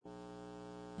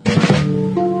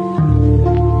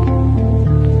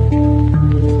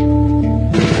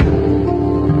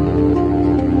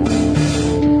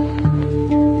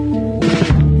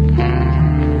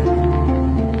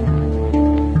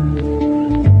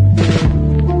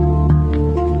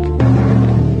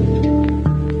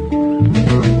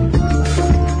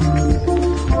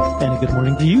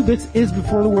This is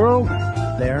Before the World.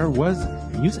 There was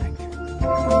music.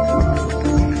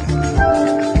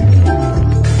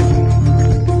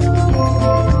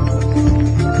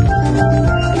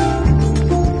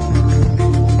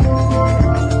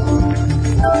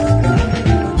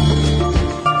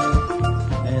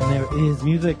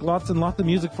 Music, lots and lots of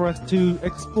music for us to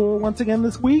explore once again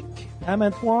this week. I'm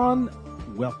Antoine.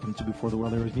 Welcome to Before the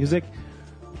World There Was Music.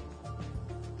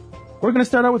 We're going to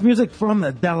start out with music from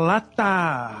Da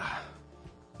Lata.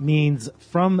 Means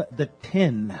from the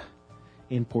tin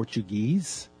in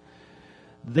Portuguese.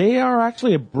 They are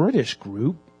actually a British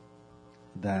group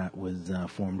that was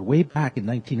formed way back in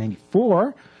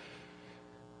 1994.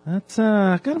 That's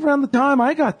kind of around the time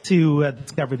I got to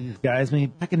discover these guys,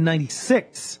 back in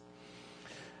 96.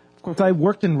 Of course, I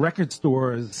worked in record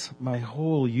stores my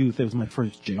whole youth. It was my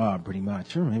first job, pretty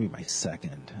much, or maybe my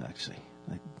second, actually.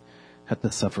 I had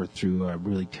to suffer through a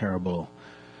really terrible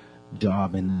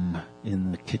job in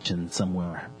the kitchen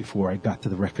somewhere before I got to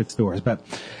the record stores. But,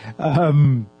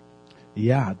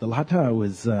 yeah, Da Lata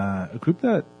was a group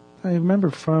that I remember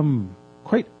from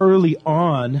quite early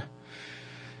on,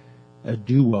 a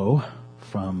duo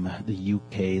from the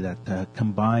UK that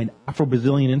combined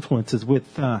Afro-Brazilian influences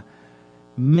with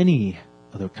many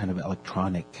other kind of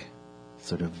electronic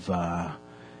sort of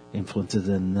influences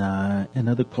in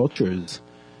other cultures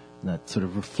that sort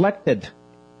of reflected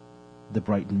the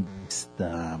Brighton-based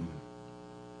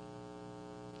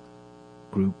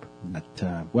group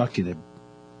that, well, actually they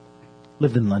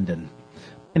lived in London.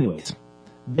 Anyways,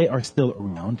 they are still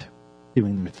around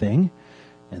doing their thing,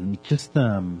 and they just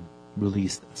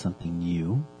released something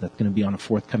new that's going to be on a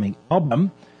forthcoming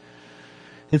album.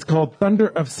 It's called Thunder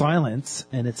of Silence,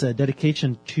 and it's a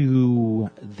dedication to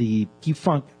the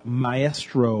P-Funk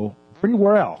maestro, Bryn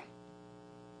Worrell.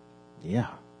 Yeah,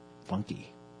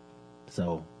 funky.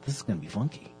 So this is going to be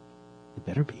funky. It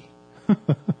better be.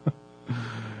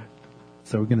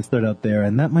 So we're going to start out there,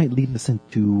 and that might lead us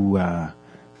into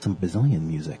some Brazilian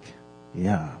music.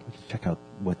 Yeah, we can check out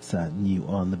what's new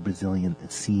on the Brazilian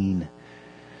scene.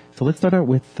 So let's start out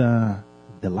with Da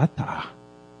Lata.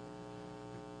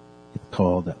 It's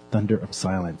called Thunder of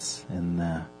Silence, and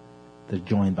they're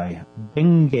joined by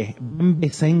Bembe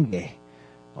Senge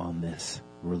on this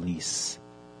release.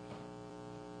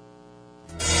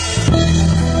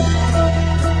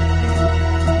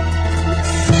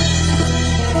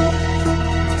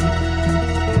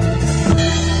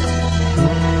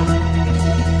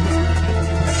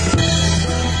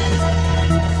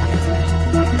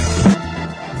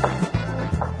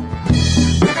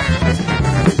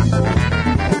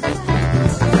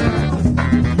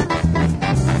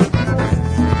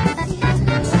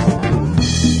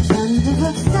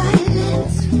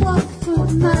 Walk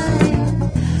through mine,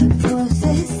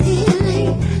 process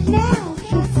healing. Now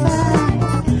he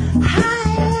finds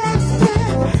highlife,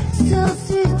 so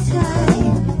through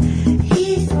time.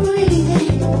 He's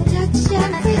breathing, touch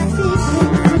and receiving.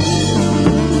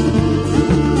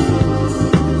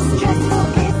 Stressful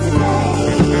is the day.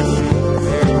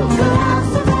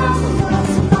 Crowds around the world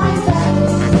survivor.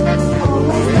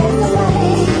 Always there's a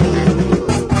way.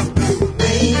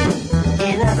 Breathe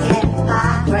in again,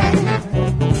 my friend.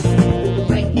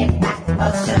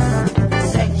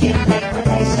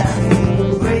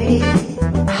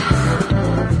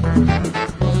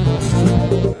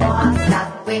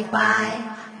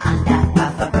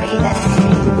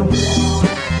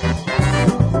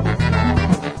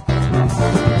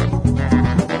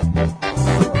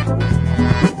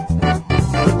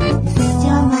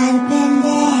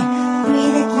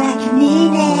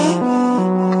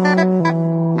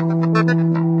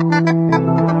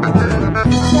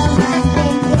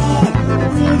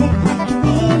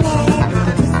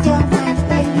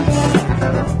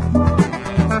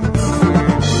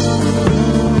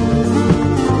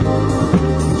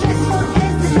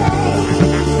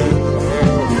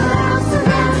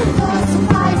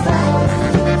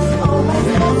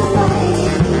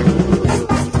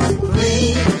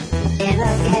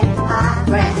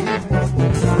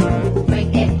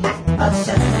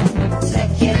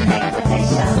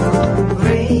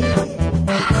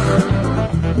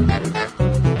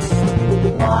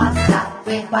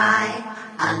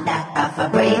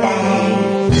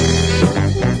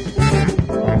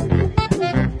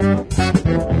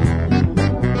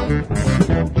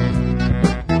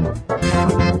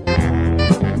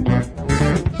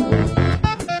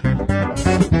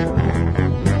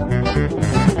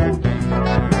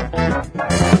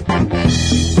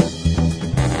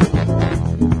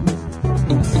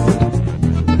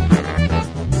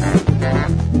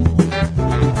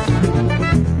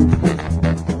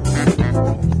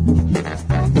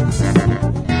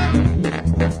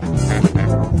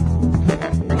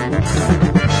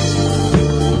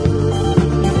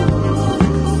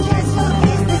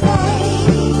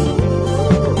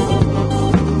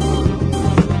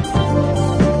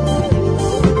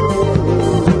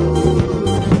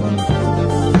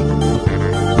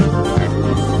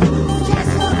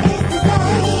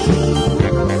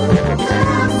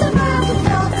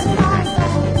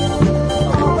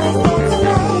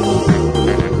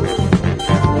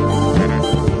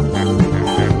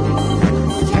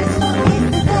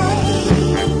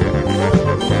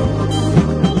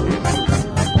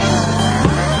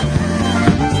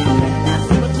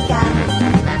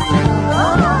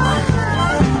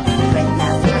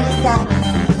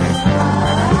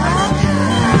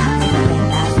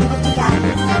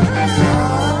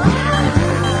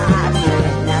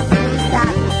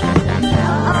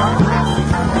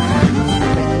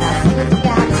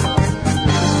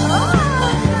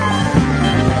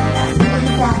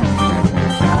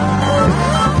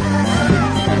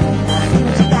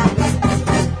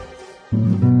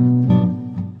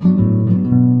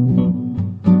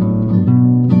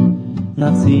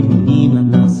 Nasci menina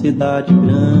na cidade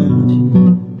grande,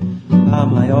 a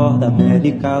maior da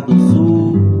América do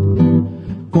Sul.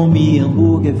 Comia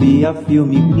hambúrguer, via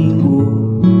filme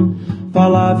gringo,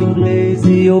 falava inglês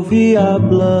e ouvia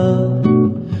Blur.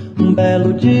 Um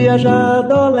belo dia já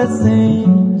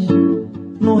adolescente,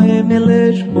 no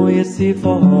remelejo conheci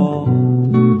forró.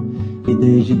 E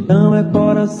desde então é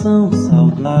coração,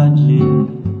 saudade.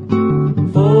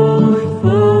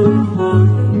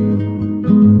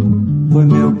 Foi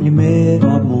meu primeiro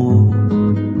amor.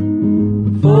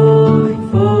 Foi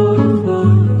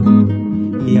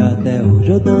e até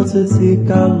hoje eu danço esse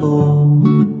calor.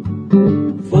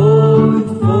 Foi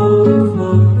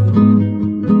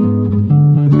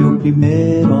meu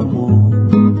primeiro amor.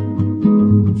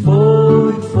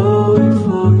 Foi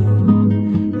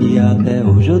e até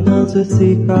hoje eu danço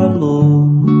esse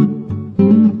calor.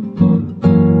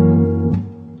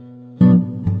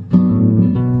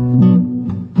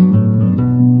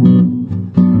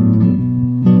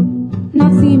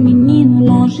 Nasci menino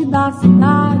longe da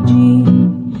cidade,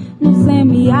 no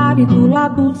semiárido lá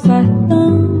do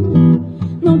sertão.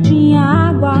 Não tinha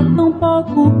água, tão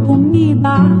pouco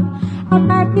comida,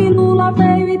 até que Lula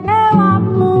veio e deu a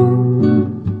mão.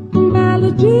 Um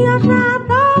belo dia já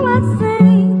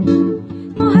adolescente,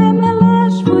 no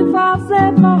remelejo fui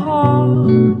fazer forró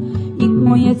e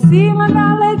conheci uma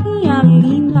galeguinha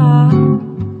linda.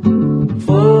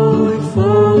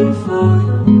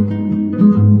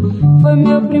 Foi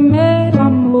meu primeiro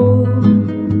amor.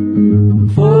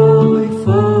 Foi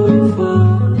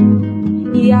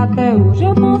E até hoje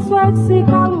eu danço esse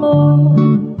calor.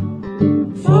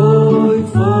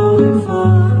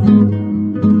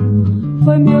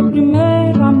 Foi meu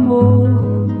primeiro amor.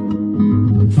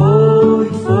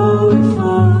 Foi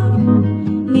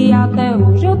E até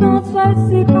hoje eu danço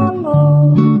esse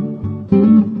calor.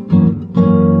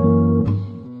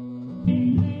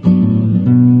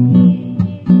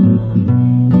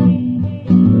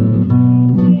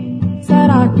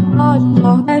 Será que pode um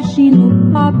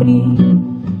nordestino pobre,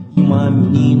 uma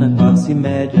menina classe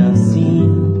média assim,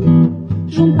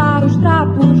 juntar os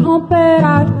trapos, romper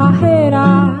as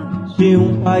barreiras de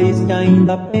um país que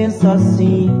ainda pensa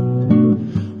assim?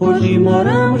 Hoje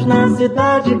moramos na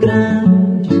cidade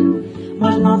grande,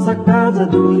 mas nossa casa é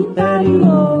do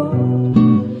interior,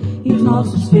 e os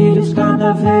nossos filhos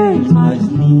cada vez mais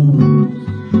lindos.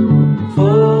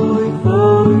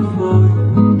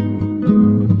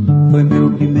 Foi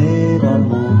meu primeiro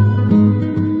amor.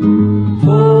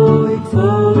 Foi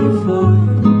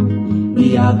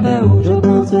e até hoje eu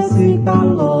danço esse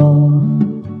calor.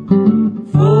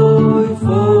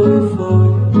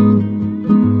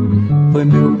 Foi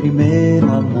meu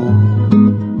primeiro amor.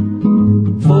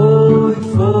 Foi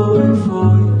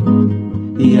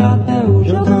e até hoje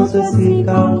eu danço esse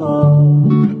calor.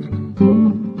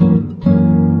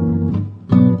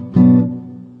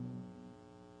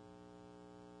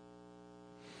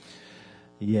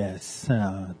 Yes,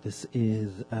 this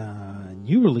is a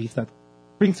new release that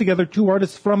brings together two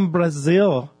artists from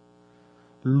Brazil,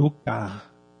 Luca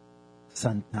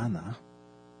Santana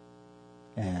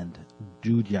and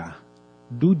Duja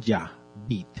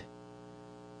Beat.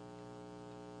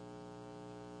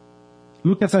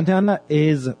 Luca Santana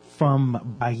is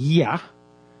from Bahia.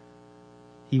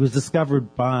 He was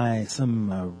discovered by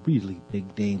some really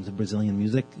big names in Brazilian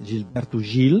music, Gilberto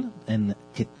Gil and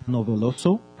Caetano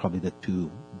Veloso, probably the two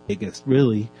biggest,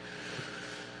 really.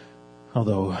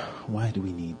 Although, why do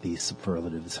we need these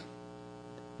superlatives?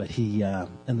 But he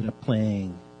ended up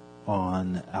playing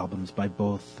on albums by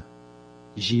both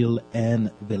Gil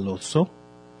and Veloso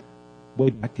way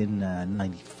back in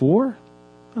 94.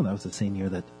 Well, that was the same year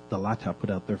that the Lata put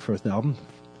out their first album.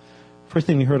 First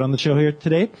thing we heard on the show here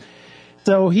today.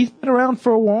 So he's been around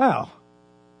for a while,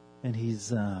 and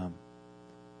he's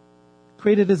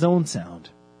created his own sound,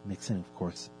 mixing, of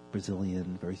course,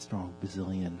 Brazilian, very strong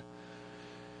Brazilian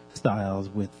styles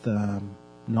with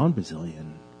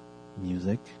non-Brazilian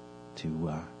music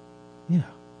to,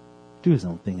 do his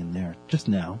own thing in there. Just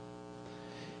now,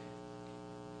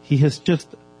 he has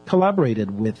just collaborated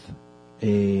with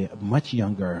a much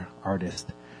younger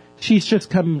artist. She's just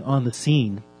coming on the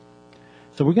scene.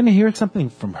 So we're going to hear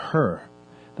something from her.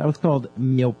 That was called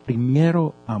Meu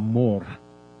Primeiro Amor,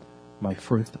 My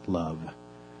First Love.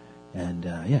 And,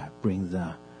 it brings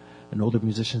an older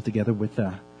musician together with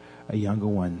a younger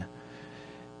one.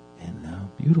 And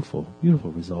beautiful,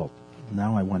 beautiful result.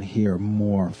 Now I want to hear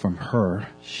more from her.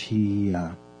 She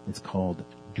is called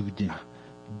Duja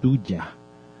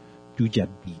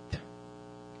Beat.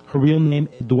 Her real name,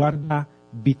 Eduarda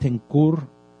Bittencourt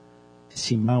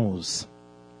Simãos.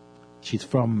 She's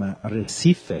from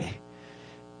Recife.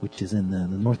 which is in the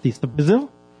northeast of Brazil,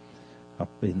 up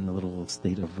in the little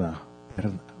state of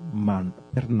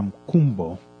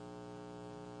Pernambuco.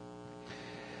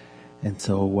 And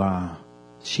so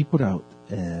she put out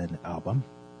an album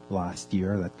last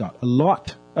year that got a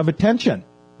lot of attention.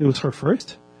 It was her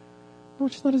first. No,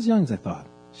 she's not as young as I thought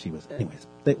she was. Anyways,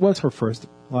 it was her first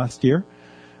last year,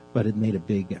 but it made a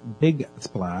big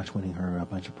splash, winning her a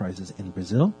bunch of prizes in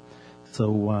Brazil.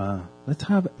 So let's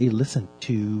have a listen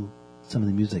to some of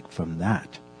the music from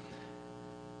that.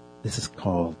 This is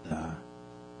called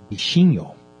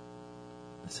Bichinho.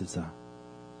 This is a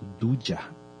Duja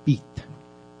beat.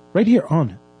 Right here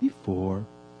on Before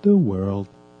the World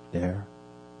There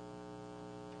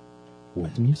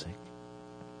Was Music.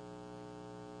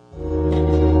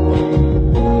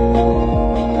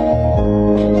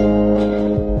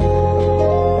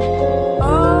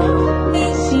 Oh,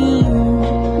 bichinho,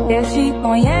 eu te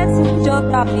conheço de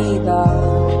outra vida.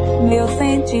 Meu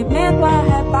sentimento é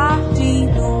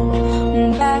repartido.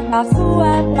 Pedaço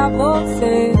é pra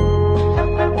você.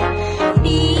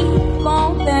 E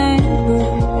com o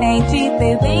tempo em te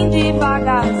ter bem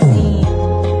devagarzinho,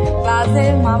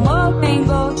 fazer um amor bem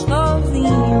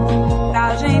gostosinho,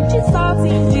 pra gente só se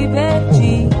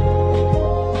divertir.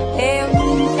 Eu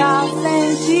nunca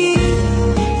senti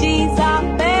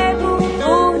desapego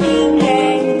por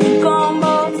ninguém, com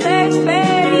você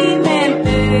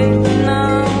experimentei,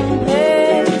 não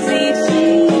resisti.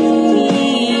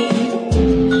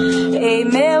 Ei,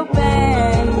 meu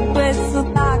bem, com esse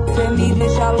sotaque cê me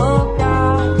deixa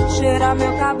louca, cheira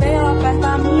meu cabelo,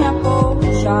 aperta minha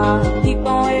coxa, e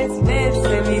com esse beijo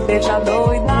cê me deixa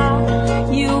doida.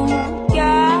 E o que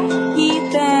é que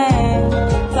tem?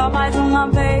 Só mais uma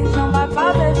vez não vai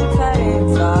fazer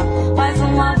diferença. Mais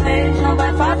uma vez não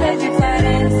vai fazer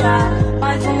diferença.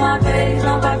 Mais uma vez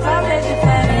não vai fazer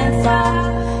diferença.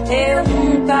 Eu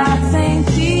nunca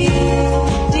senti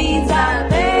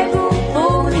desapego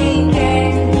por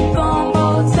ninguém. Com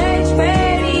você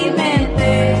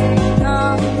experimentei,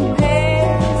 não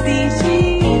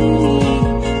resisti.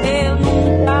 Eu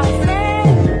nunca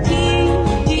senti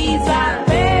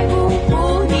desapego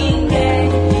por ninguém.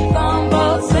 Com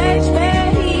você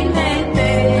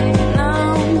experimentei, não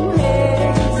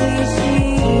resisti.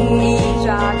 E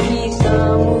já que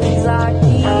estamos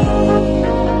aqui,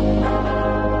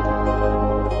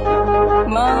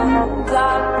 vamos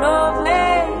aproveitar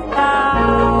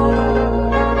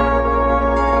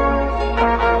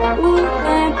o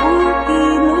tempo que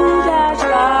nos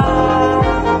resta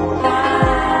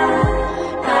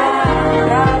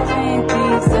pra gente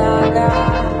se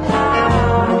agarrar.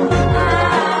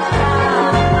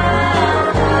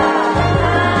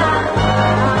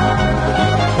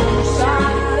 Puxa,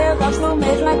 eu gosto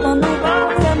mesmo é quando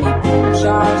você me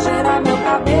puxa, cheira meu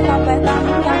cabelo, aperta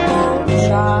minha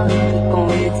coxa, e com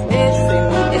esse beijo você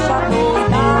me deixa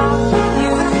doida. E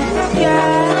o que é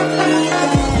que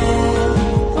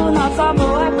tem? O nosso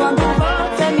amor é quando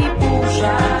você me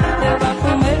puxa. Eu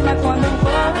gosto mesmo é quando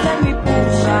você me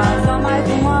puxa. Só mais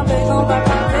uma vez não vai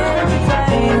fazer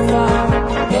diferença.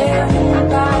 Eu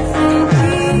nunca senti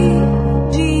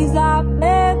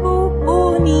desapego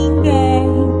por ninguém.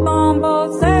 Com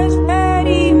você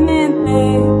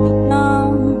experimentei, não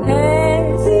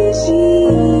resisti.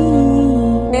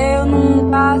 Eu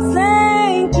nunca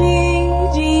senti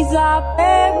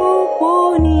desapego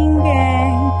por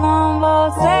ninguém. Com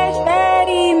você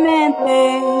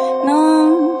experimentei,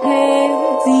 não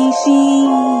resisti.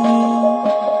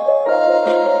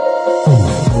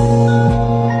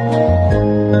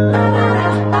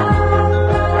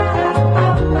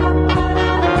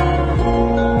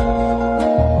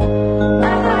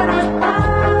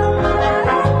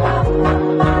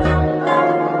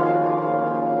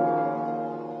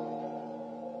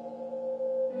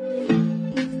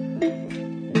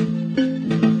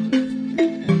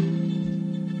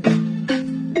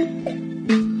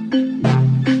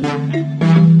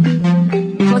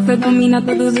 Você domina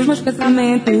todos os meus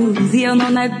pensamentos, e eu não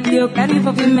nego que eu quero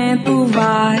envolvimento,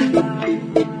 vai.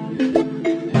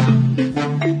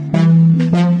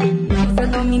 Você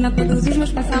domina todos os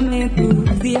meus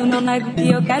pensamentos, e eu não nego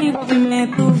que eu quero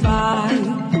envolvimento, vai.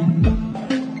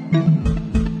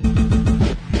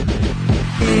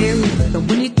 Eu, tão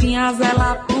bonitinha,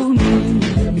 zela por mim,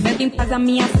 vivendo em paz a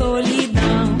minha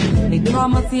solidão. Nem do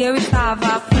romance eu estava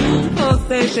afim,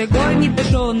 você chegou e me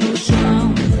deixou no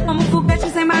chão. Como foguete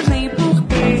sem mais nem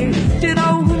porquê,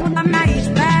 tirou o rumo da minha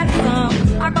expressão.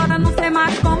 Agora não sei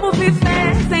mais como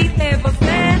viver sem ter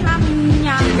você na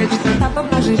minha. Chega de tanta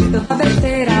bobagem, de tanta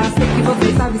besteira. Sei que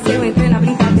você sabe se eu entrei na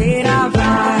brincadeira.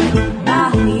 Vai, tá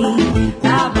ruim,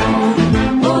 tá bom,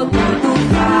 ou tanto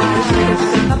faz. Chega de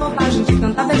tanta bobagem, de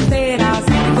tanta besteira.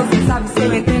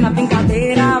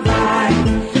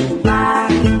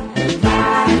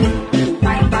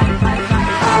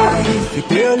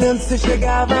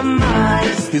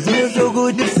 Fiz o meu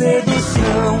jogo de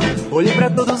sedução. Olhei pra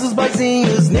todos os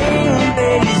boizinhos, nenhum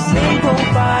deles sem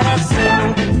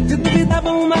comparação. Se duvidar,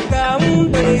 vamos marcar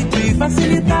um date,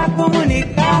 facilitar a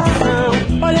comunicação.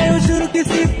 Olha, eu juro que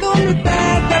se tu me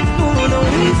pega, tu não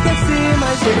me esqueci.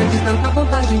 Mas chega de tanta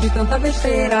bobagem, de tanta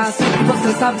besteira. Assim que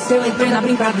você sabe, se eu entrei na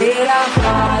brincadeira,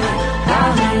 vai, tá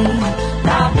ruim,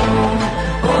 tá bom,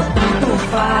 ou tanto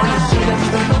faz. Chega de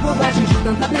tanta bobagem, de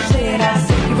tanta besteira.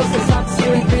 Assim que você sabe, se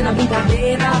eu entrei na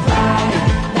brincadeira, vai,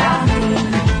 tá ruim,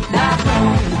 tá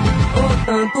bom, ou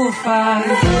tanto faz.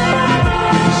 Chega.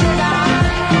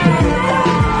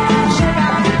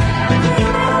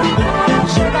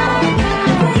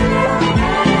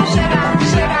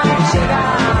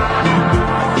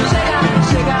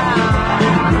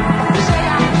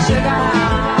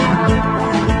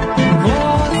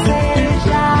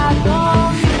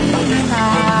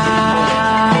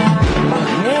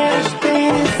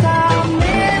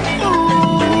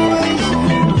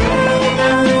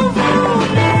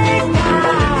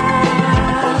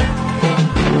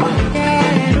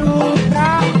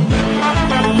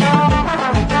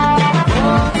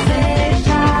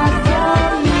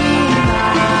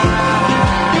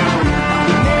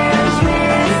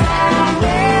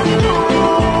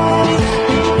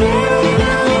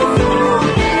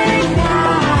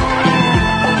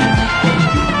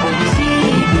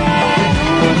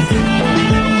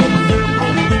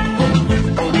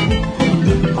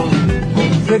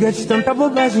 Chega de tanta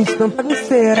bobagem, de tanta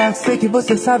besteira. Sei que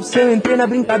você sabe, se eu entrei na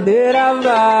brincadeira,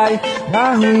 vai,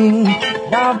 dá ruim,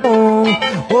 dá bom,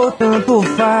 ou tanto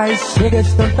faz. Chega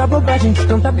de tanta bobagem, de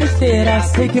tanta besteira.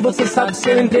 Sei que você sabe, se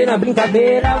eu entrei na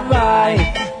brincadeira, vai,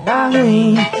 dá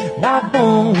ruim, dá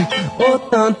bom, ou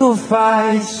tanto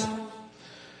faz.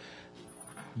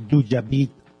 Duja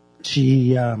Beat,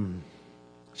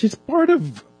 she's part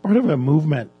of a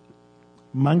movement,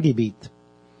 Mangi Beat,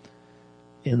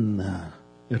 in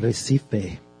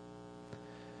Recife,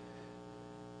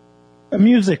 a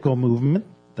musical movement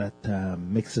that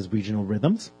mixes regional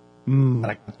rhythms.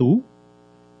 Maracatu,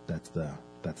 that's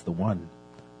the one,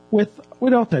 with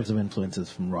all types of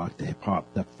influences from rock to hip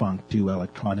hop to funk to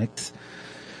electronics.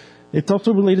 It's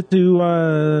also related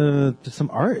to some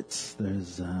arts.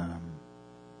 There's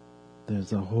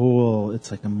a whole,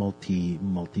 it's like a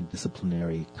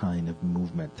multidisciplinary kind of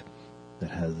movement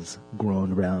that has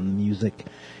grown around music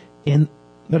in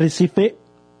Recife,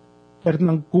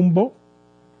 Pernambuco.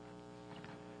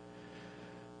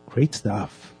 Great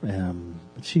stuff.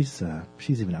 But she's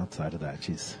even outside of that.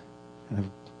 She's kind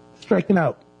of striking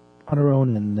out on her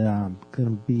own, and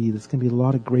there's gonna be a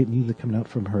lot of great music coming out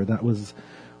from her. That was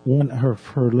one of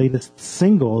her latest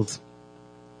singles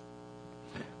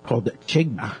called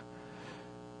Chegba.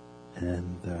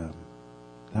 And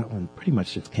that one pretty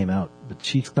much just came out, but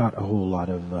she's got a whole lot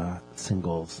of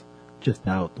singles just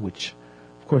out, which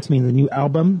of course means the new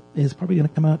album is probably going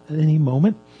to come out at any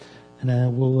moment,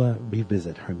 and we'll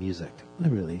revisit her music. I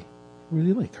really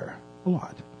like her a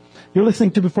lot. You're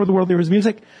listening to Before the World There Was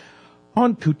Music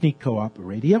on Kootenai Co-op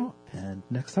Radio, and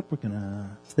next up we're going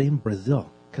to stay in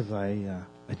Brazil, because I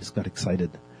just got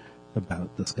excited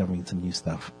about discovering some new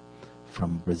stuff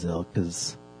from Brazil,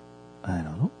 because I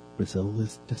don't know, Brazil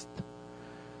is just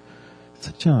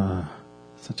such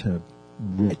a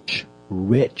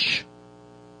rich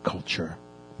culture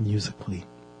musically.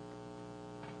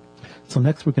 So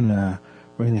next we're gonna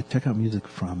check out music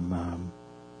from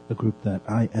a group that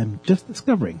I am just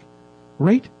discovering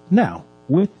right now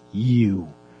with you.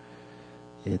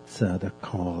 It's they're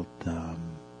called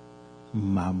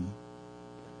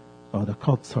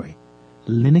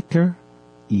Lineker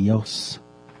y os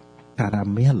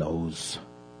Caramelos.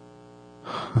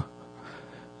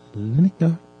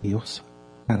 Lineker y os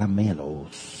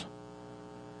Caramelos.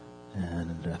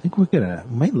 And I think we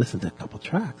might listen to a couple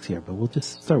tracks here, but we'll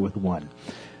just start with one,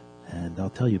 and I'll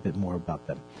tell you a bit more about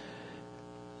them.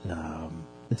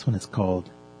 This one is called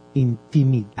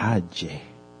Intimidade.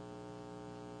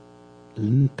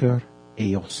 Lineker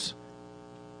y os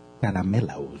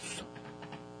Caramelos.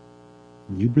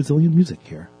 New Brazilian music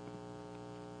here.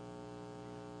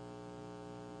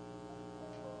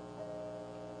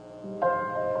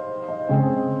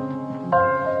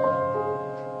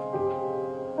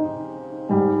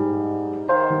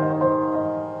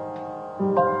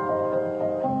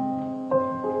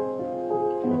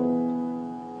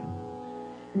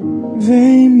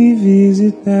 Vem me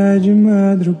visitar de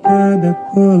madrugada,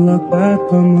 coloca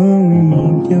tua mão em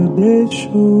mim que eu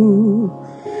deixo.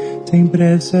 Sem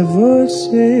pressa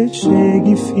você chega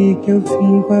e fica, eu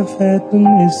finco afeto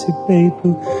nesse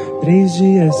peito. 3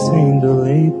 dias sem do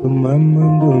leito,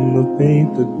 mamando no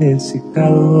peito desse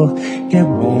calor que é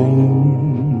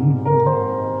bom.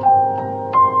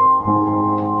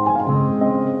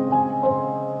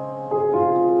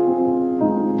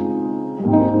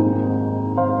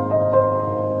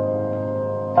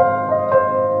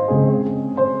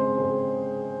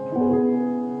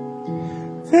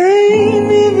 Vem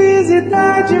me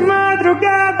visitar de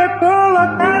madrugada,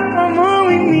 colocar tua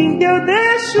mão em mim que eu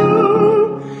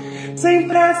deixo. Sem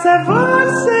pressa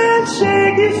você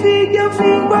chega e fica, eu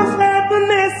fico afeto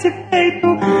nesse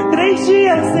peito. 3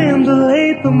 dias sendo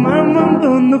leito,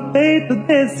 mamando no peito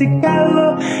desse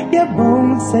calor. Que é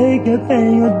bom, sei que eu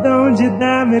tenho o dom de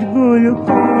dar mergulho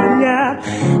com o olhar.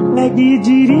 Pega e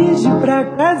dirige pra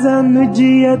casa no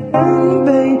dia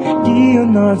também, que o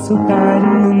nosso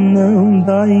carinho não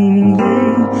dói em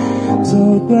ninguém.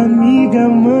 Sou tua amiga,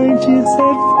 amante,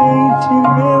 serpente,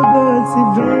 meu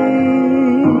doce bem.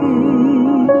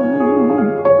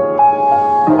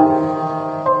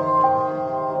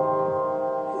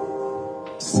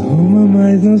 Soma,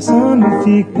 mas não some,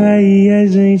 fica aí, a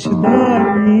gente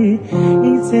dorme.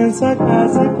 Incenso a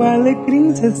casa com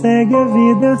alecrim, cê segue a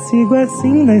vida, eu sigo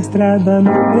assim na estrada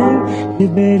no trem, de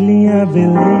Berlim a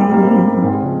Belém.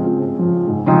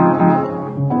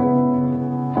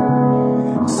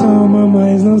 Soma,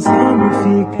 mas não some,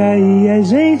 fica aí, a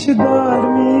gente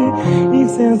dorme.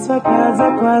 Incenso a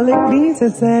casa com alecrim, cê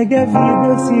segue a vida,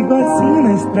 eu sigo assim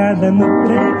na estrada no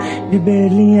trem, de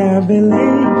Berlim a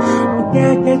Belém. O que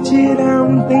é tirar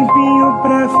um tempinho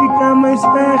pra ficar mais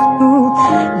perto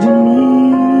de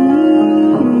mim?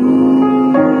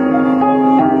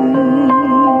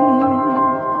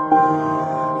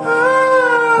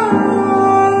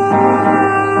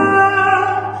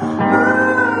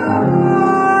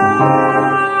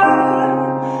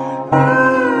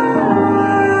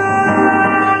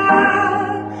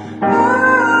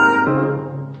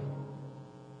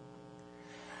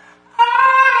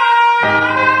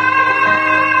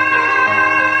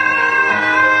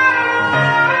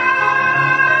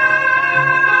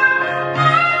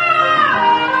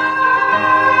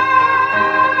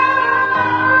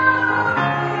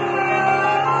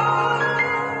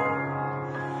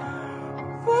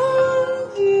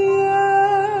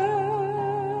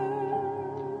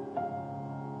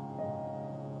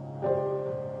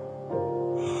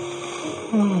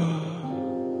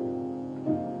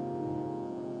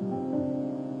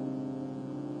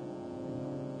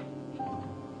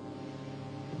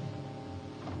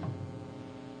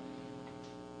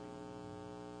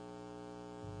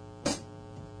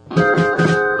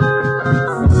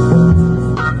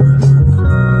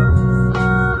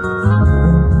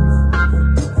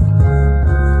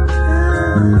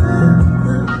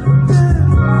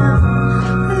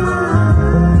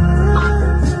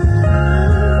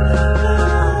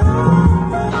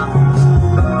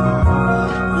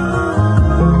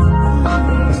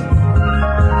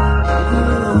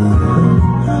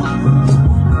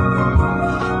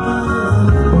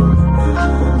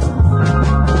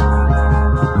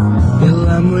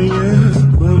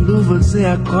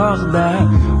 Acorda,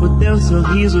 o teu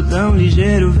sorriso tão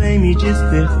ligeiro vem me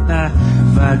despertar.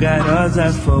 Vagarosa,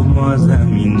 formosa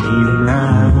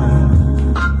menina,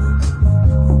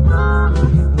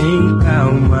 tem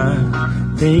calma,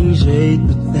 tem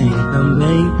jeito, tem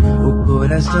também o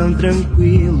coração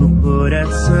tranquilo,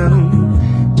 coração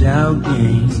de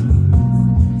alguém,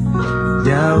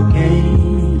 de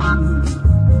alguém.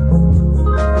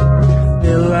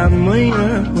 Pela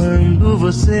manhã, quando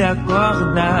você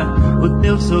acorda, o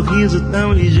teu sorriso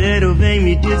tão ligeiro vem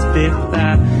me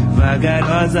despertar.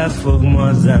 Vagarosa,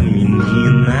 formosa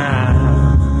menina,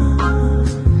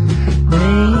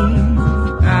 tem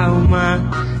calma,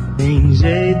 tem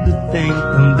jeito, tem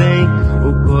também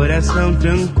o coração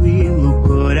tranquilo,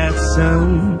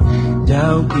 coração de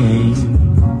alguém,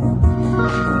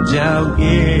 de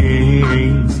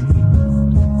alguém.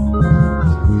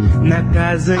 Na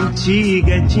casa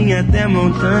antiga tinha até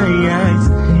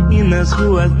montanhas, e nas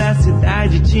ruas da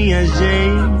cidade tinha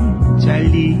gente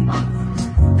ali,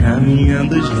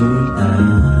 caminhando juntas.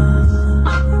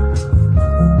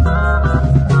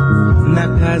 Na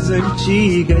casa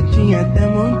antiga tinha até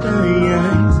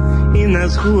montanhas, e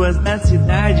nas ruas da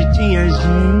cidade tinha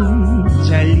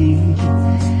gente ali,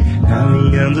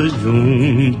 caminhando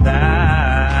juntas.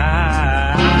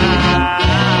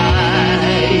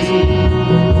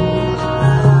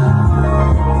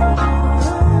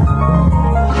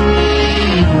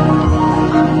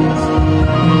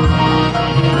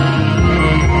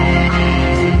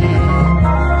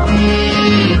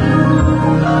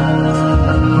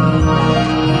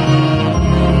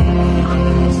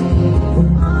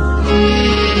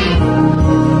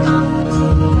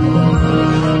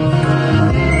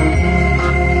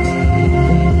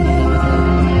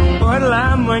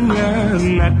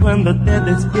 Cuando te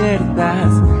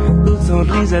despiertas, tu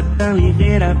sonrisa es tan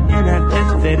ligera, viene a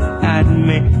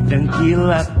despertarme.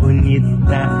 Tranquila,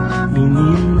 bonita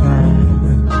menina,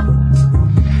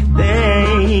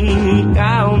 ten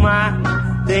calma.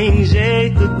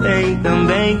 tu tem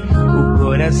também o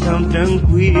coração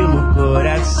tranquilo, o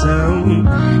coração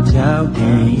de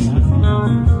alguém,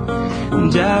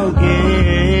 de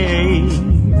alguém.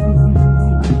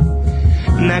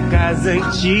 Na casa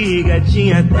antiga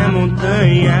tinha até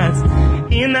montanhas,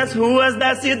 e nas ruas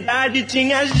da cidade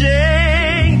tinha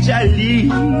gente ali,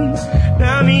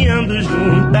 caminhando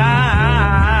juntas.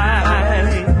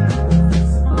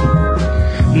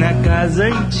 Na casa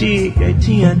antiga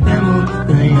tinha até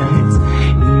montanhas,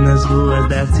 e nas ruas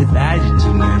da cidade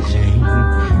tinha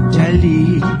gente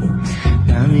ali,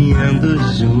 caminhando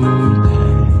juntas.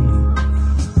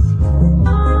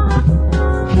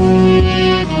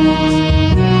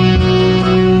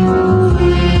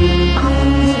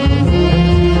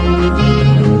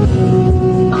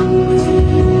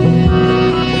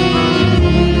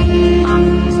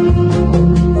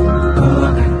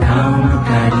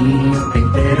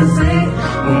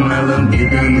 Uma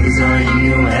lambida no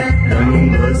zoinho é tão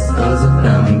gostoso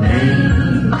também.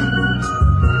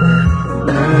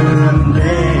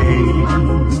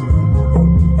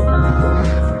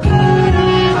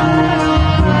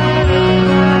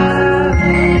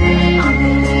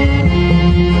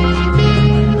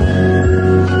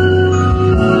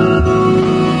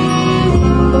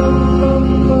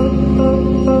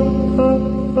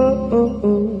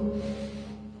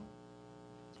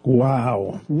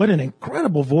 Wow, what an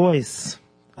incredible voice.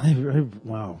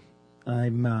 Wow.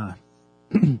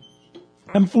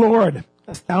 I'm floored,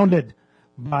 astounded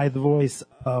by the voice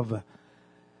of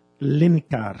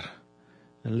Lineker.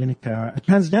 Lineker, a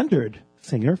transgendered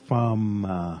singer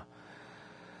from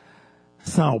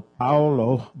Sao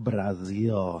Paulo,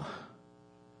 Brazil.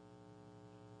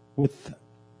 With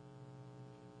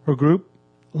her group,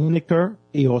 Lineker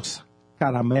e os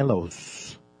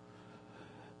Caramelos.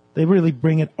 They really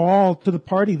bring it all to the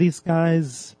party. These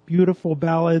guys, beautiful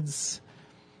ballads.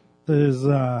 There's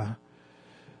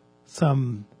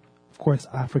some, of course,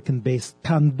 African-based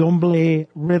candomblé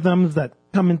rhythms that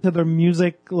come into their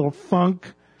music, a little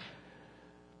funk.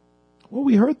 What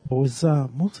we heard, though, was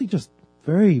mostly just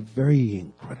very, very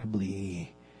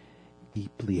incredibly,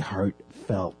 deeply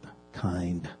heartfelt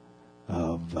kind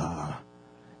of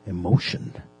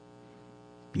emotion.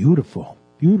 Beautiful,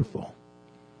 beautiful.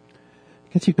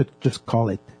 I guess you could just call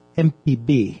it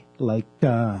MPB, like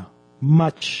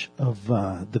much of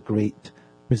the great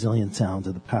Brazilian sounds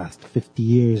of the past 50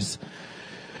 years.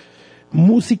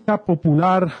 Música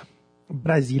popular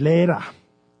brasileira.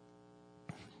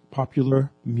 Popular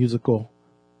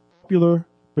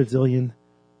Brazilian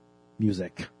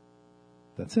music.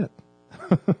 That's it.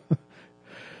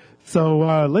 So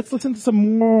let's listen to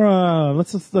some more. No,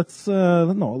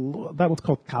 that was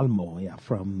called Calmo, yeah,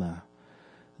 from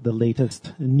the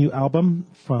latest new album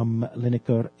from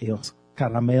Lineker e os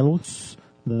Caramelos.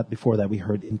 Before that, we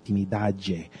heard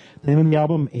Intimidade. The name of the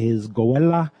album is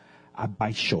Goela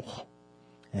Abaixo.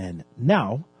 And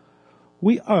now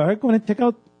we are going to check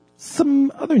out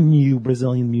some other new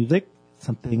Brazilian music,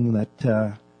 something that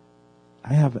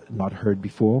I have not heard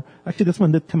before. Actually, this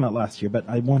one did come out last year, but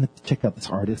I wanted to check out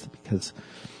this artist because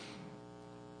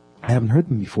I haven't heard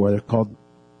them before. They're called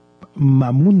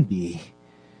Mamundi.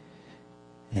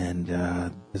 And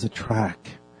there's a track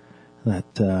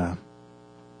that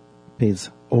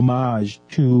pays homage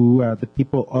to the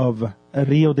people of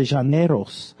Rio de Janeiro.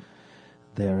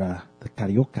 They're the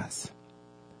Cariocas.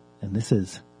 And this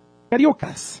is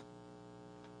Cariocas.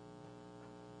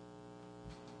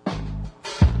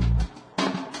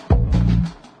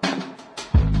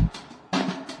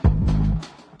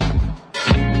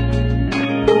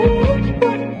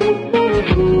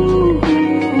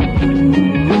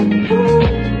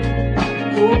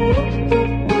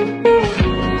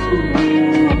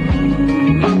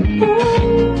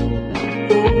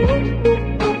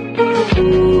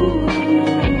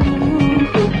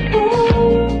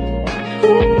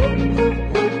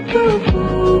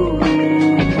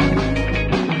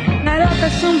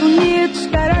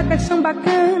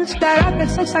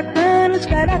 Caracas são sacanas,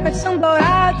 caracas são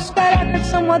dourados, caracas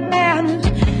são modernos,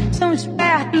 são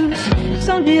espertos,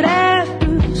 são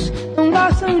diretos, não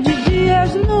gostam de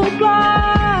dias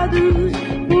nublados.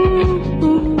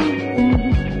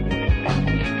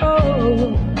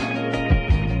 Oh.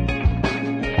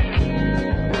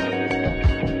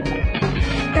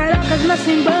 Caracas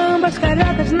nascem bambas,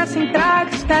 caracas nascem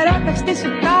craques, caracas têm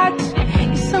sotaques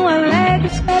e são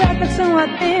alegres, caracas são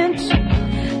atentos,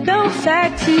 tão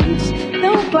sexys,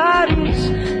 tão claros,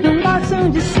 não gostam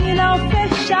de sinal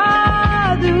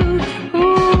fechado.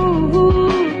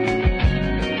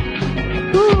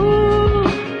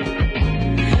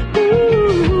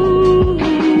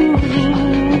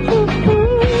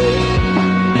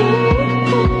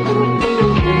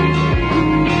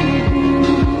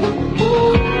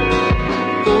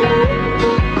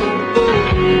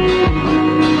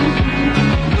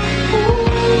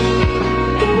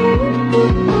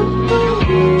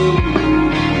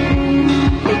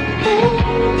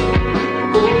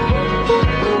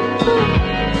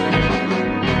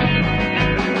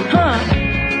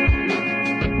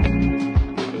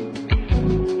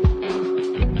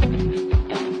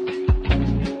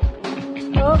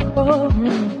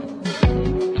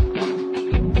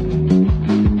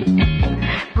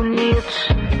 Bonitos,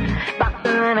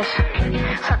 bacanas,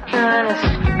 sacanas,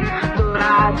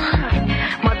 dourados,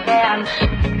 modernos,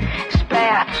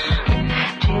 espertos,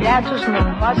 diretos,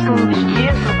 não gostam dos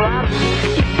dias nublados,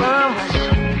 e bambas,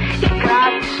 e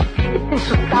craques, e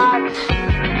sotaques,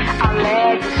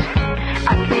 alegres,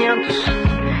 atentos,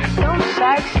 tão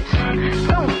sexys,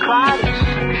 tão claros,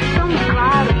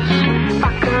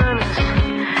 bacanas,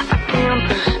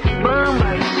 atentos,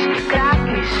 bambas,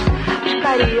 craques, os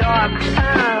cariocas,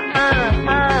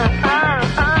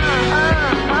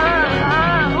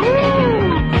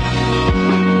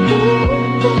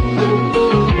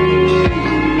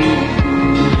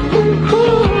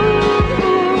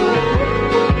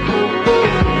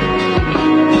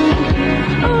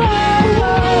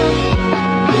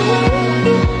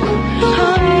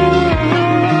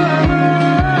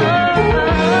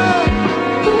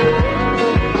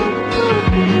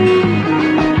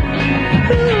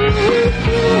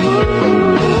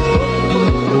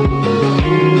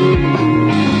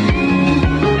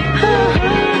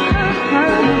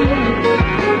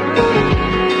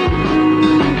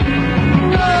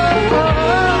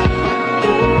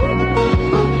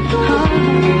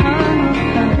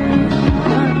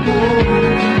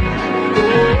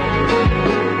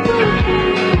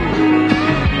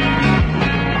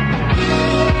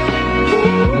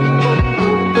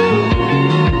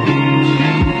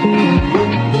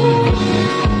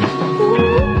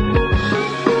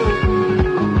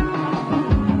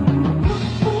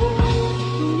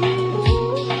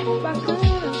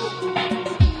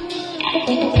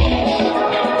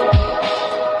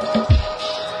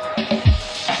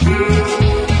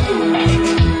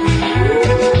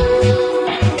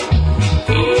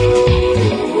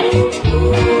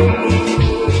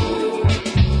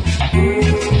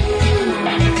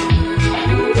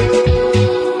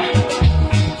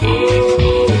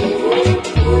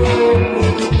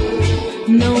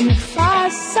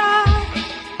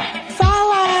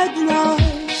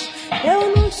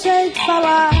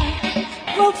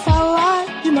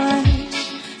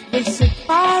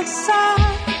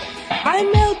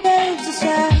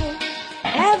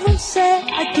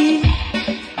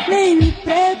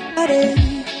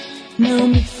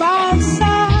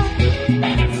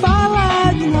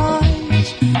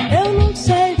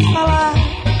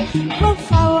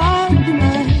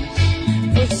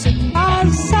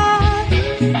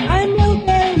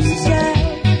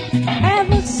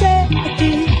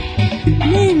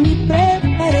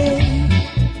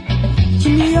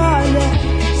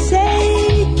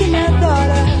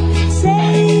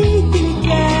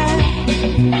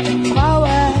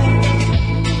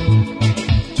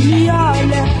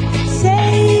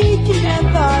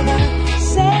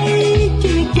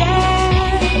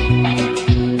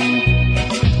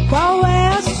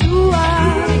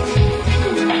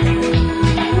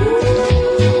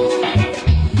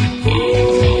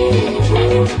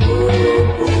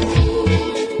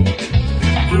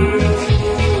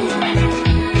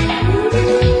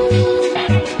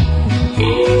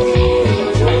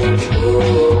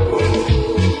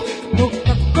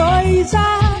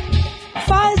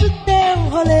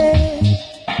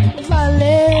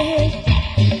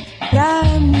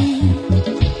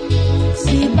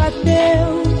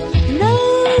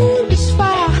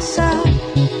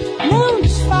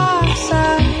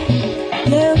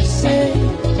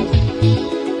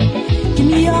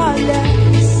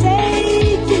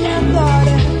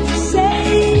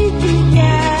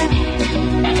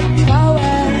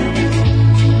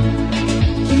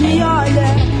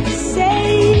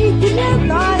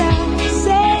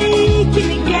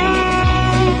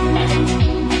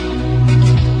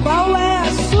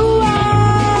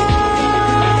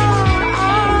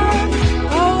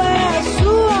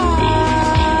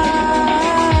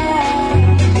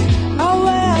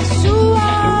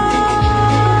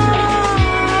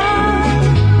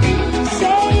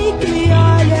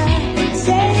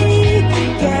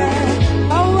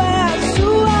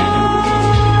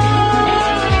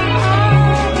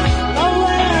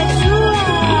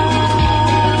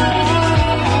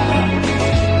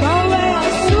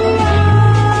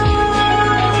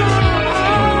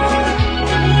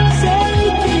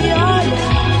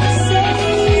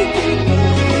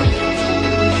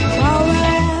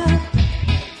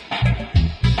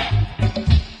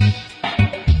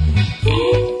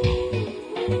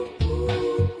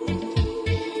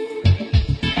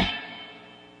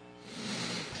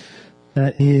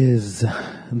 That is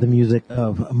the music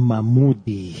of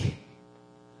Mahmoudi.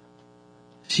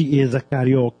 She is a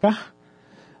carioca.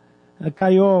 A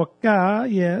carioca,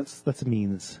 yes, that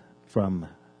means from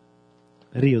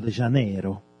Rio de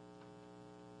Janeiro.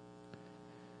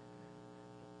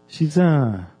 She's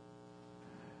been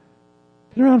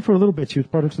around for a little bit. She was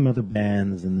part of some other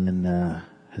bands and then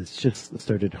has just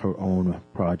started her own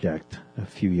project a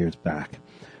few years back,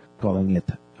 calling it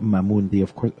Mahmoudi.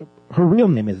 Of course, her real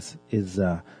name is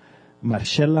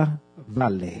Marcella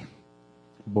Valle,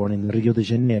 born in Rio de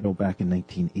Janeiro back in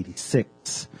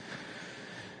 1986.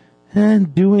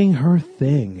 And doing her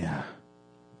thing,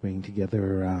 bringing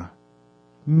together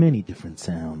many different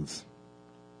sounds.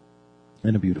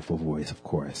 And a beautiful voice, of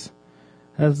course.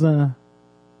 Has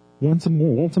won some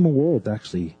awards,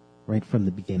 actually, right from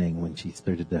the beginning when she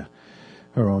started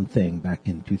her own thing back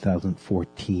in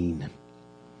 2014.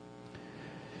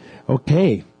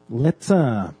 Okay, let's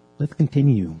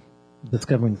continue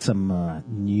discovering some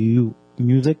new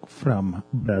music from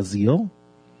Brazil.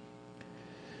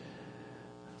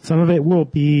 Some of it will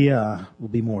be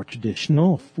more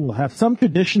traditional. We'll have some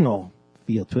traditional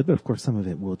feel to it, but of course some of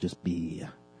it will just be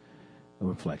a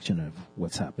reflection of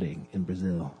what's happening in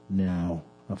Brazil now,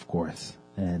 of course,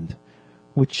 and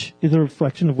which is a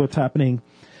reflection of what's happening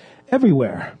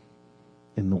everywhere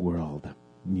in the world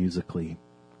musically.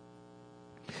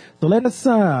 So let us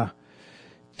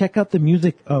check out the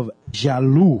music of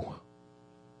Jalu.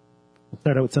 We'll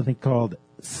start out with something called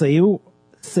Céu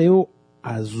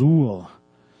Azul.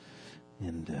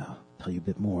 And tell you a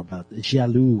bit more about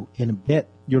Jalu in a bit.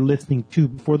 You're listening to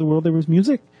Before the World There Was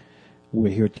Music.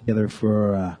 We're here together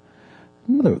for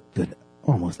another good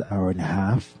almost hour and a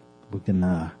half. We're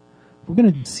gonna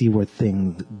see where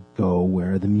things go,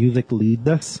 where the music leads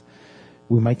us.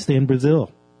 We might stay in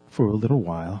Brazil for a little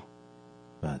while,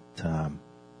 but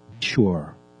be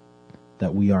sure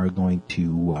that we are going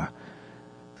to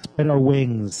spread our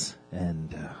wings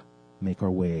and make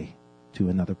our way to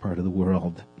another part of the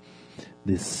world.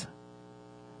 This,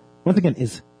 once again,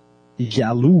 is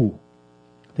Jalu,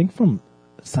 I think from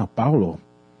São Paulo,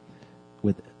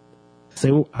 with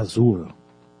Céu Azul.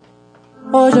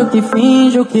 Hoje eu que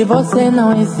finjo que você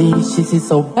não existe. Se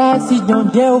soubesse de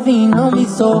onde eu vim, não me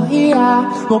sorria.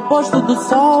 No oposto do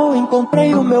sol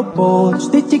encontrei o meu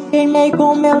posto e te queimei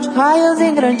com meus raios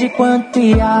em grande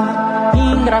quantia.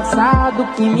 Engraçado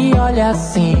que me olha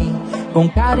assim, com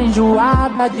cara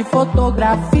enjoada de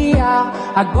fotografia.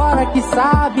 Agora que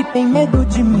sabe tem medo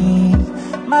de mim,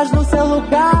 mas no seu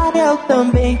lugar eu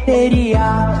também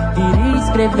teria. Queria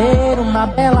escrever uma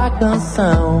bela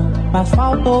canção, mas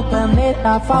faltou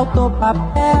caneta, faltou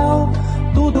papel.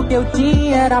 Tudo que eu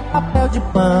tinha era papel de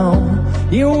pão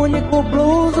e o único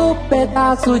blues, o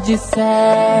pedaço de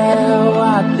céu.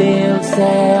 Adeus,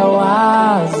 céu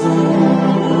azul,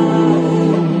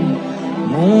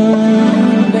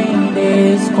 mundo em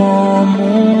descomunhão.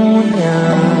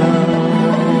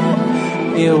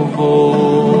 Eu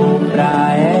vou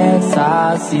pra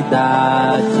essa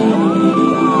cidade,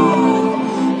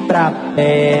 pra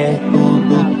perto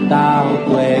do tal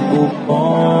do ego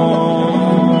bom.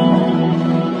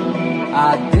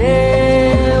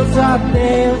 Adeus,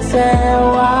 adeus,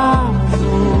 céu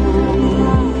azul,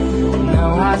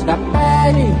 não rasga a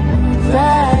pele,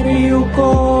 fere o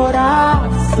coração.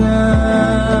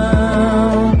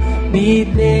 Me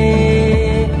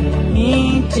dê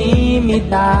intimidade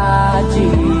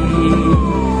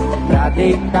pra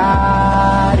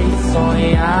deitar e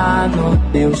sonhar no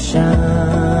teu chão.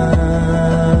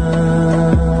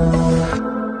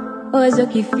 Hoje eu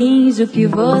que finjo que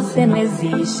você não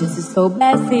existe. Se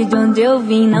soubesse de onde eu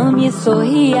vim, não me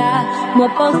sorria. No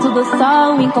oposto do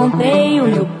sol encontrei o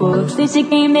meu posto e te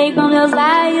queimei com meus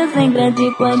raios em grande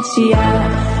quantia.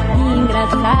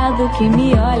 Engraçado que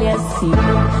me olha assim,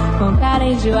 com cara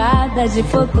enjoada de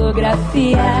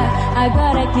fotografia.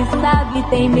 Agora que sabe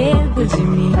tem medo de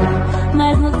mim,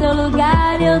 mas no seu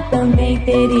lugar eu também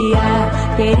teria.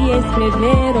 Queria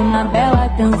escrever uma bela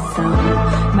canção,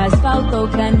 mas faltou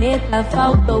caneta,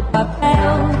 faltou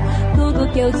papel. Tudo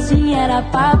que eu tinha era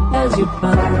papel de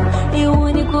pão e o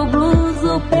único blues,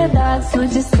 o pedaço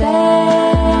de céu.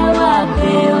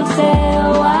 Adeus,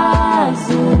 céu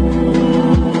azul,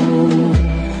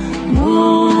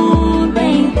 mundo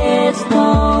em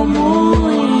descomunhão.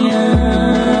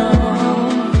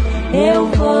 Eu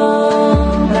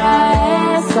vou pra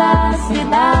essa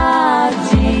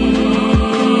cidade,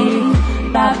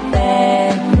 tá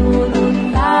perto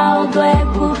do tal do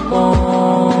ego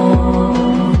bom.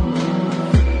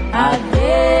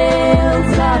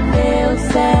 Adeus, adeus,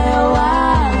 céu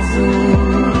azul,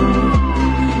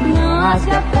 não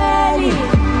rasga a pele,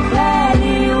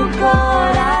 fere o coração.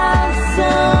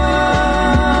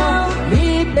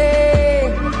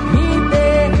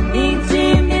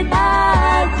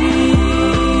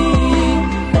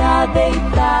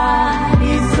 deitar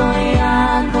e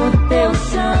sonhar no teu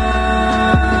chão.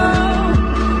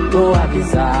 Vou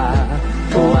avisar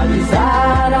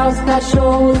aos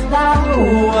cachorros da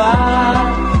rua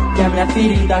que a minha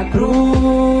ferida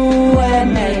crua é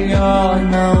melhor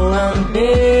não lamber.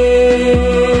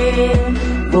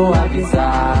 Vou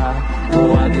avisar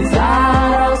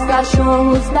aos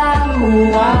cachorros da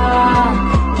rua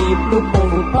que pro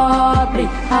povo pobre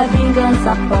a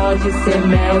vingança pode ser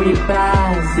mel e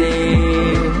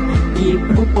prazer. E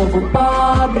pro povo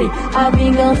pobre a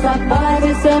vingança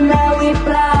pode ser mel e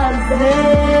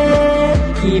prazer.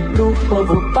 E pro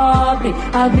povo pobre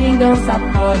a vingança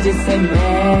pode ser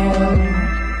mel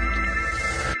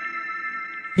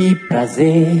e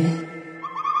prazer.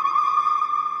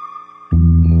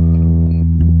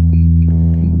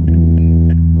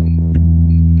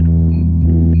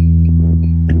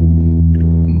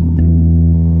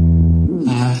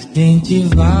 Quente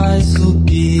vai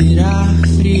subir, ar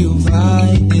frio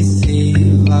vai descer,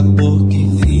 vapor que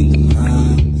vem do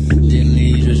mar,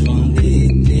 geleiras vão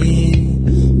deter,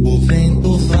 o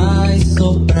vento vai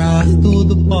soprar,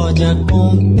 tudo pode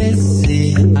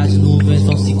acontecer, as nuvens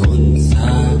vão se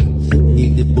condensar e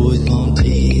depois vão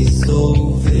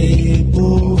dissolver,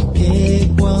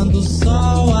 porque quando o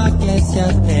sol aquece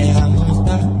a terra,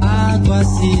 muita água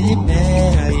se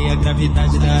libera e a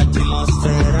gravidade da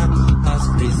atmosfera faz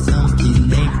pressão que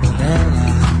nem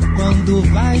panela. Quando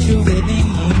vai chover bem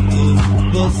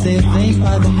muito, você vem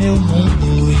para o meu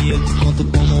mundo e eu te conto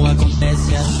como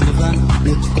acontece a chuva.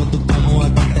 Eu te conto como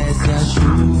acontece a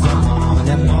chuva.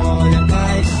 Molha, molha,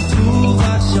 cai.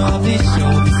 Chuva, chove,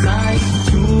 chove, sai.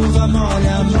 Chuva,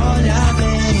 molha, molha,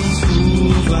 vem.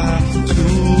 Chuva,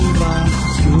 chuva,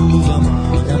 chuva,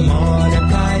 molha, molha,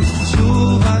 cai.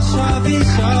 Chuva, chove,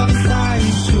 chove, sai.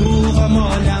 Chuva,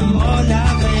 molha, molha,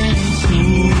 vem.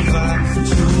 Chuva,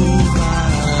 chuva.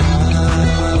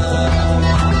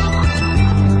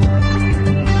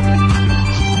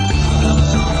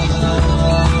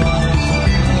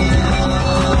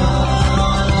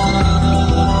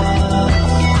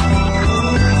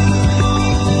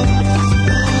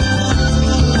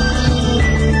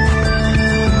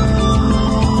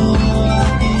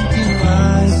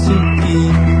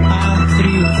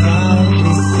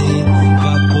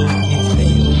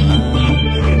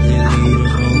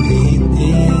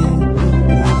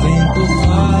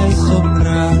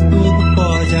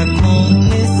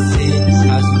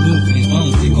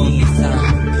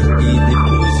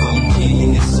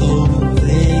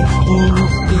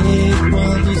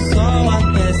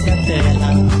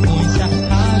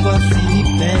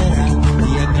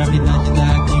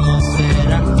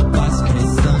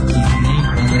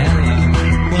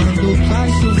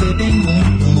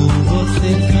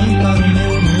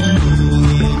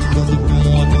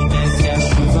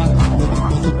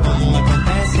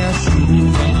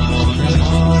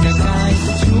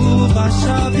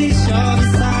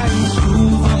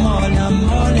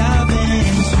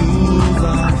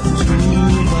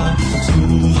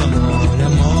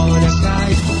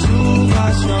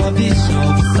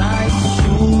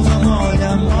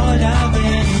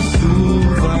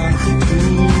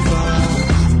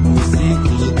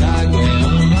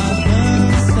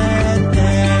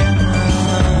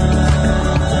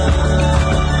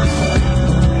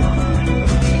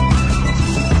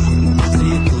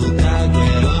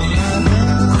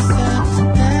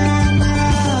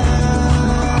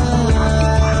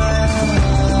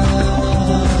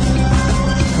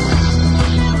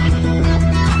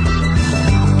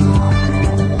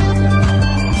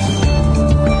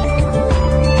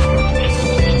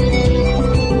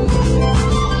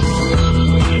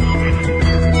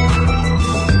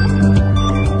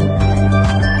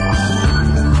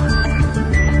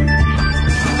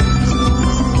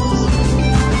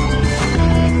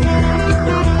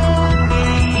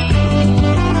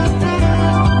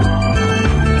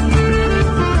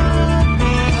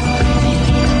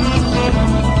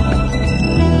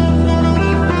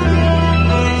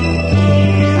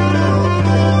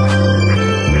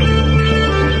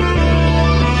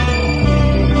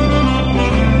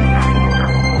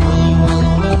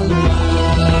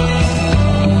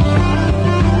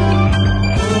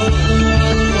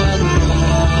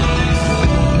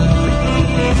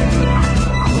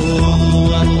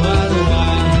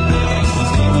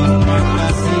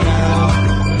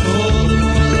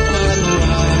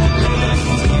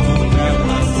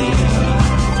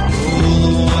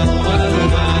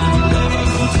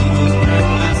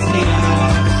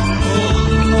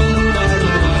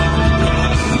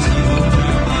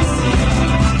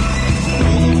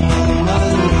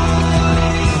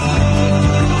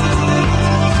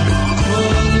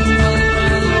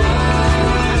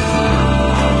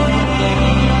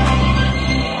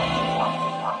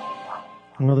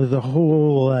 there's a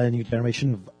whole new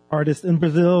generation of artists in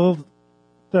Brazil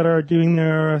that are doing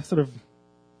their sort of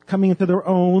coming into their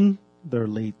own, their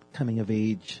late coming of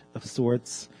age of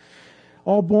sorts.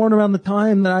 All born around the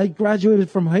time that I graduated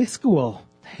from high school.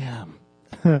 Damn.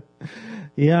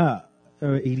 Yeah.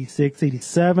 86,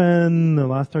 87. The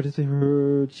last artist I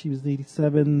heard, she was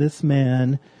 87. This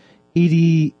man,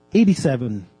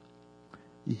 87.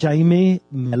 Jaime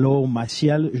Melo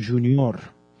Maciel Jr.,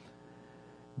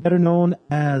 better known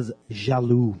as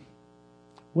Jalu.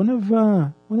 One of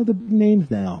the big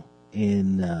names now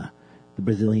in the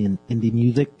Brazilian indie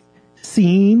music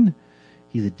scene.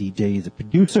 He's a DJ, he's a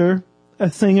producer, a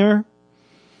singer,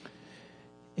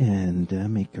 and a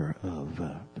maker of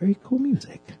very cool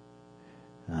music.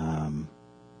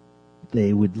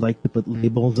 They would like to put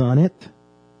labels on it.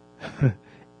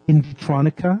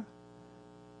 Indietronica,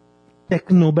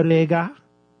 Tecnobrega.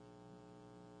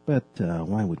 But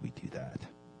why would we do that?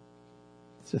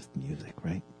 It's just music,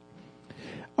 right?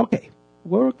 Okay,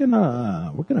 we're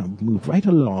gonna move right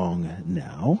along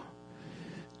now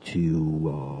to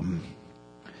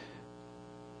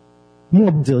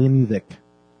more Brazilian music.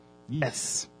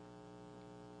 Yes.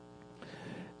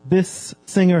 This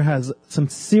singer has some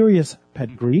serious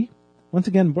pedigree. Once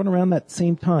again, born around that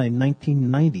same time,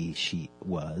 1990, she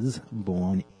was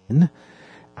born in.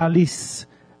 Alice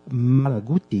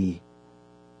Malaguti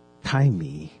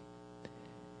Taimi.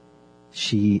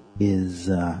 She is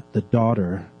the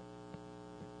daughter,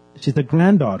 she's the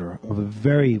granddaughter of a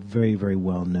very, very, very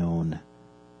well-known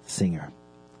singer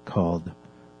called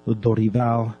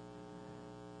Dorival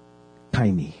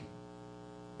Taimi.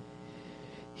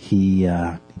 He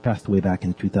passed away back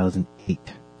in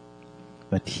 2008.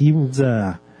 But he was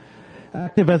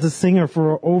active as a singer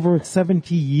for over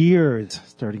 70 years,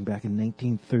 starting back in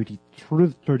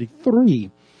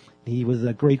 1933. He was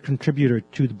a great contributor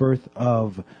to the birth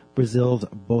of Brazil's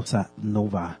bossa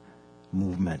nova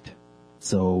movement.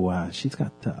 So she's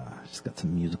got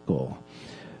some musical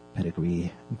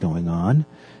pedigree going on.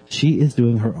 She is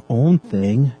doing her own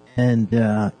thing and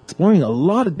exploring a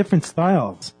lot of different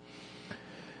styles.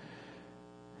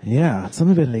 Yeah,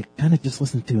 some of it I kind of just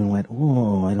listened to and went,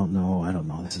 oh, I don't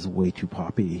know, this is way too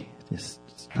poppy. Just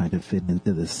trying to fit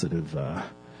into this sort of,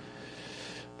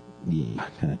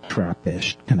 kind of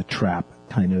trap-ish, kind of trap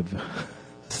kind of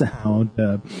sound.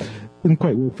 Didn't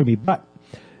quite work for me, but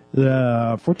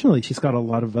fortunately she's got a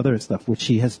lot of other stuff, which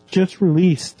she has just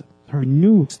released. Her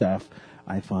new stuff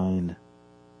I find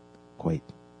quite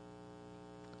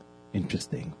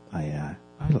interesting. I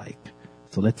like.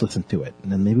 So let's listen to it.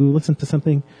 And then maybe we'll listen to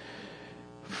something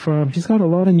from, she's got a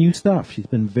lot of new stuff. She's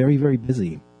been very, very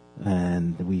busy.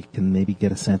 And we can maybe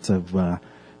get a sense of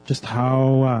just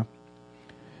how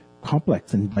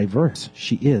complex and diverse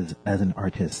she is as an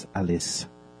artist, Alice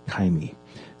Taimi.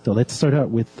 So let's start out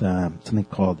with something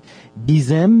called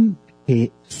Dizem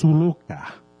que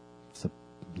Suluca. It's a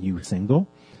new single.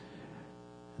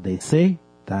 They say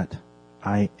that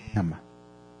I am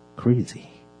crazy.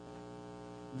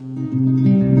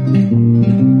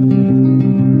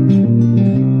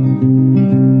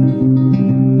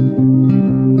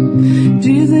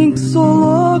 Dizem que sou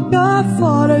louca,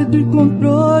 fora de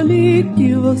controle,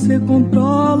 que você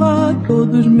controla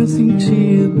todos meus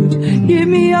sentidos, que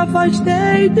me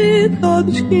afastei de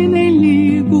todos, que nem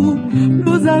ligo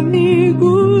pros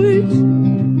amigos.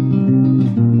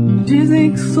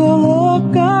 Dizem que sou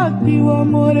louca, que o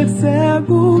amor é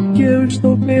cego, que eu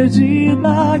estou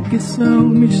perdida, que sou um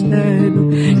mistério,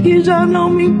 que já não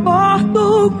me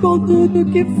importo com tudo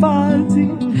que fazes,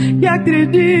 que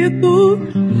acredito,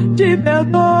 te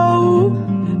perdoo,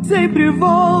 sempre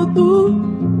volto,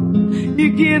 e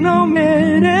que não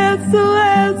mereço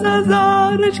essas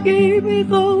horas que me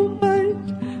roubas.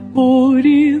 Por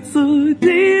isso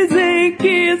dizem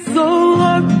que sou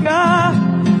louca,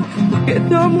 porque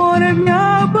teu amor é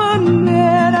minha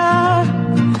bandeira,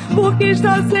 porque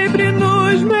está sempre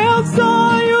nos meus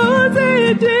sonhos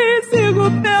e te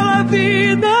sigo pela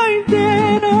vida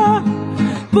inteira.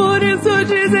 Por isso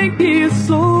dizem que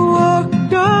sou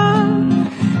louca,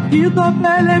 que tua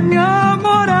pele é minha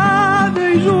morada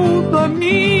e junto a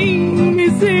mim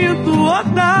me sinto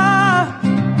outra.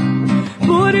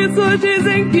 Por isso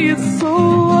dizem que sou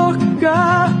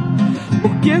louca,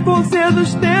 porque concedo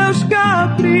os teus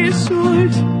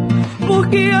caprichos,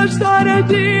 porque a história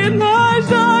de nós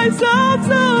dois são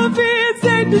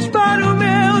suficientes para o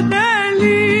meu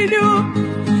delírio.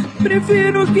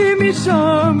 Prefiro que me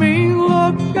chamem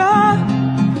louca,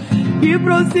 que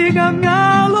prossiga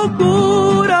minha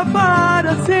loucura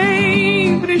para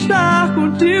sempre estar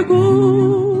contigo.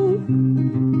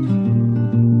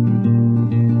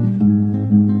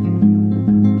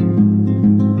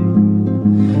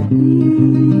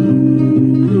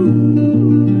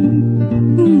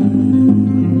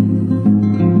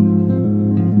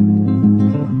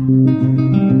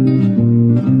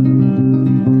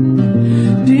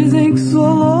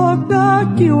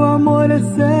 amor é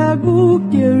cego,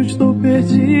 que eu estou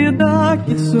perdida,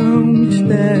 que sou um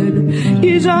mistério,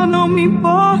 que já não me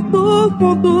importo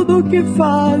com tudo que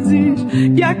fazes,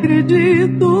 que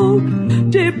acredito,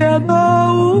 te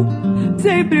perdoo,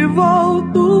 sempre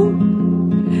volto,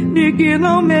 e que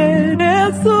não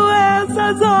mereço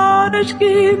essas horas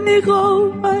que me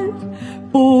roubas.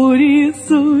 Por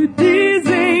isso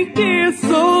dizem que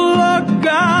sou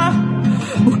louca,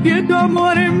 porque teu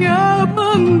amor é minha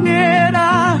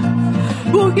bandeira,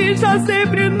 porque está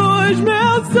sempre nos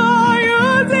meus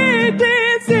sonhos e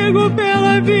te sigo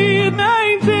pela vida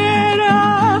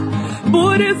inteira.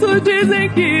 Por isso dizem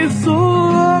que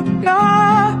sou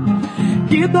louca,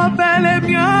 que tua pele é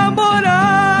minha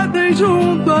morada e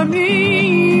junto a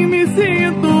mim me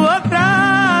sinto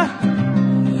outra.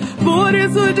 Por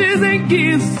isso dizem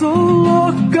que sou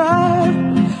louca,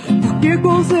 porque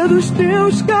concedo os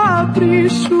teus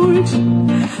caprichos,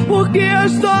 porque a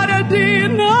história de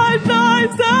nós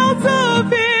dois são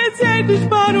suficientes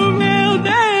para o meu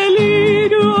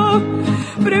delírio.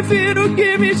 Prefiro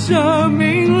que me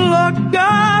chamem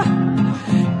louca,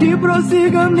 que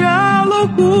prossiga minha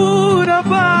loucura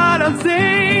para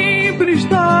sempre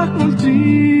estar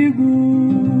contigo.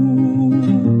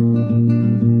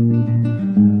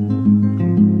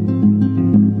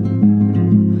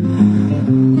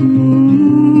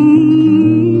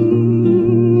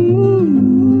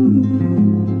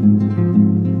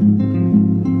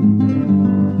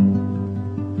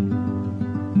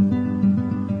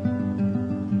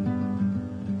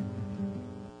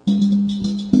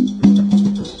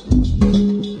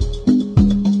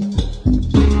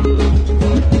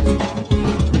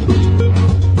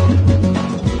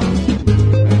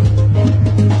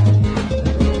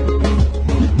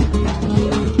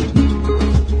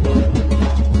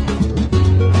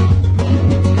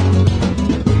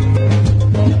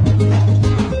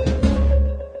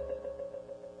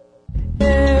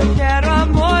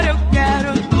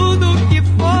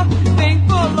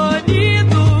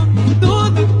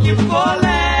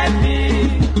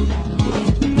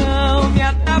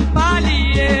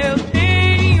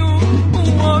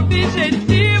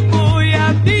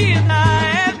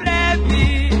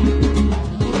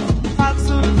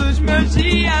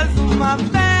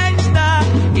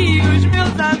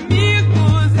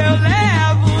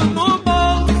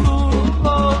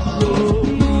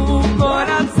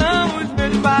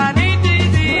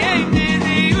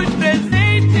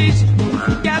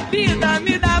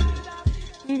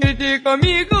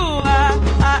 Comigo,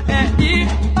 A-E-I,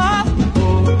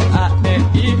 O-U,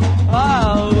 A-E-I,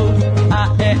 O-U,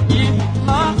 A-E-I,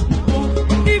 O-U,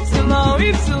 Y,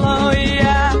 Y,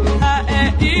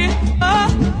 A-E-I,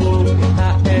 O-U,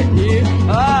 A-E-I,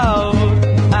 O-U,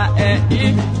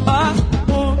 A-E-I,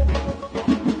 O-U.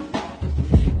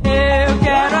 Eu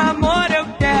quero amor, eu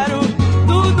quero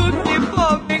tudo que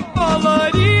for bem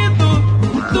colorido,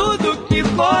 tudo que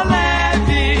for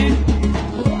leve.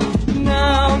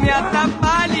 Não me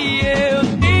atrapalhe, eu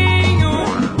tenho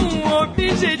um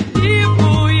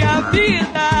objetivo e a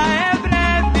vida é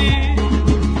breve.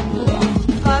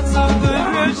 Faço dos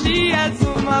meus dias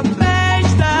uma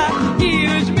festa e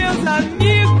os meus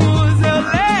amigos eu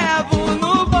levo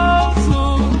no bolso.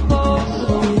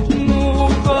 No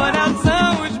coração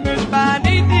os meus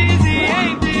parentes e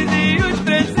entes e os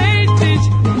presentes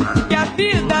que a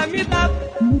vida me dá.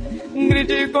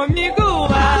 Grite comigo,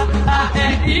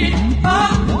 A-E-I,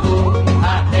 O-U,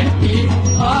 A-E-I,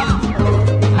 O-U,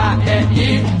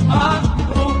 A-E-I,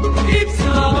 O-U, Y,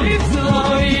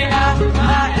 Y,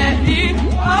 A-E-I,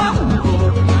 O-U,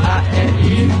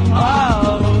 A-E-I,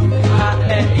 O-U,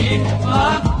 A-E-I,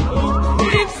 O-U,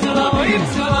 Y,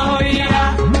 Y,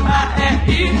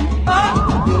 A-E-I,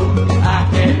 O-U,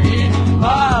 A-E-I,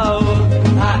 O-U,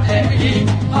 A-E-I,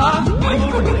 O-U,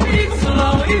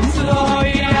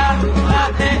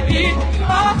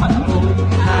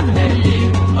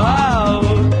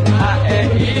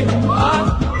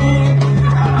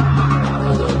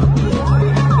 Y,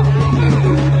 Y,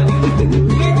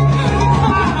 A-E-I,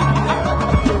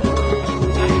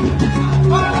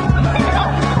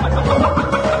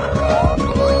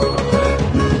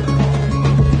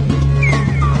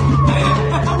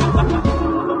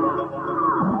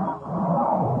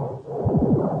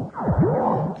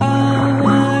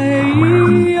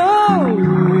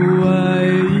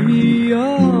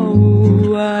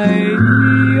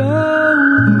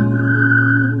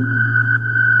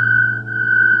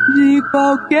 De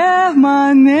qualquer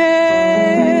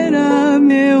maneira,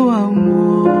 meu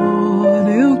amor,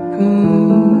 eu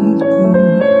canto.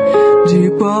 De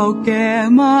qualquer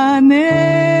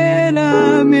maneira,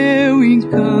 meu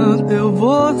encanto, eu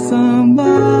vou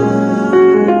sambar.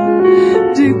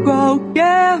 De qualquer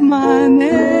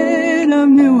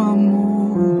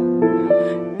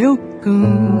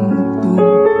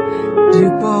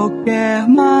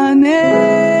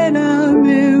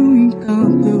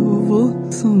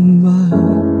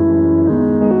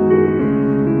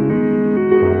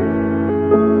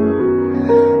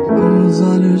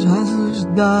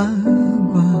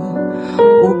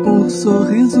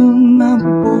na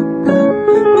boca,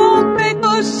 um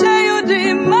peito cheio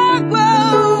de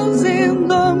mágoa,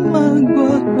 sendo a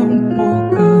mágoa tão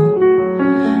pouca.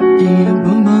 Quem é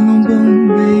bamba não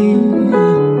bambeia,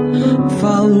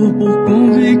 falo por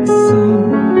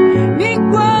convicção.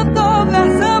 Enquanto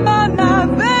houver samba na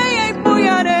veia,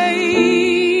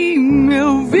 empunharei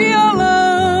meu violão.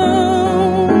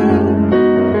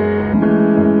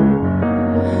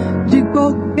 De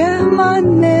qualquer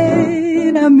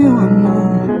maneira, meu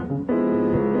amor,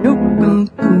 eu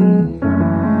canto.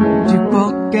 De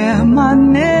qualquer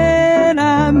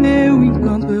maneira, meu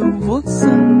encanto, eu vou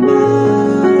sambar.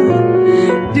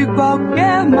 De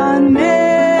qualquer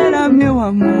maneira, meu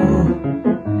amor,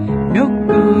 eu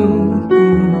canto.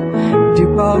 De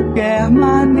qualquer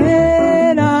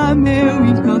maneira, meu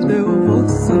encanto, eu vou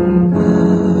sambar.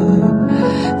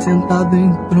 Sentado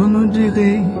em trono de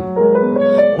rei,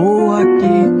 ou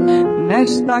aqui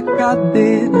nesta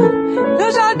cadeira,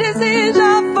 eu já disse e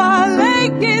já falei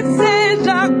que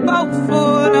seja qual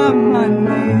for a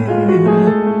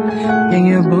maneira.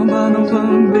 Quem é bamba não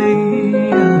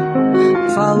bambeia,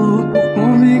 falo por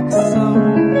convicção.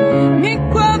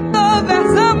 Enquanto houver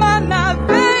samba na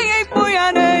veia,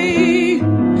 empunharei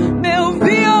meu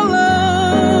violão.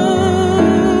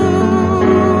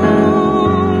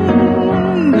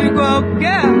 De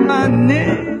qualquer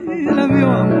maneira,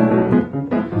 meu amor,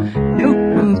 eu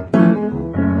canto.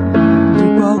 De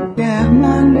qualquer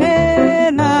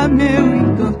maneira, meu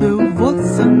encanto, eu vou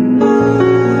sambar.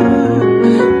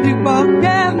 De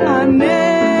qualquer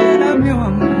maneira, meu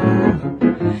amor,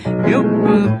 eu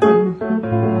canto.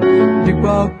 De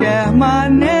qualquer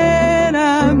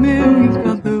maneira, meu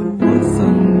encanto, eu vou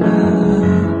sambar.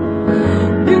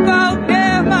 De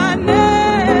qualquer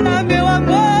maneira, meu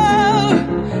amor,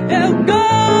 eu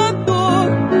canto.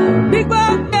 De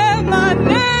qualquer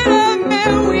maneira,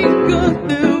 meu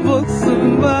encanto, eu vou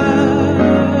sambar.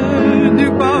 De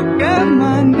qualquer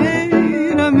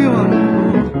maneira, meu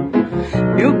amor,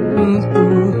 eu canto.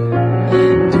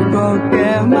 De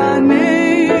qualquer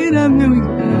maneira, meu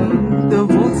encanto, eu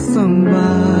vou sambar.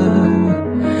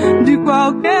 De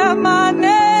qualquer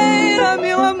maneira,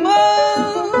 meu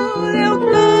amor, eu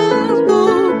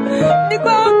canto. De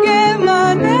qualquer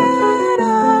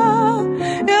maneira,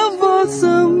 eu vou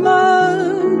sambar.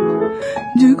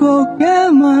 De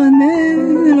qualquer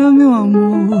maneira, meu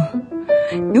amor,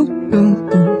 eu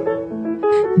canto.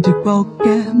 De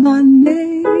qualquer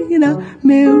maneira,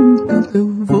 meu encanto, eu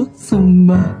vou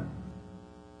sambar.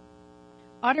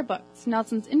 Otter Books,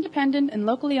 Nelson's independent and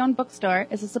locally owned bookstore,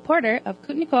 is a supporter of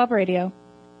Kootenai Co-op Radio.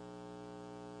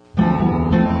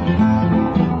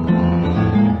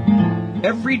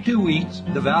 Every 2 weeks,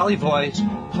 the Valley Voice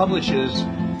publishes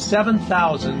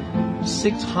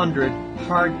 7,600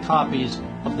 hard copies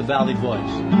of the Valley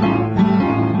Voice.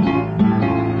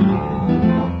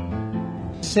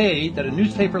 Say that a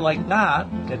newspaper like that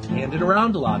gets handed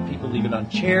around a lot. People leave it on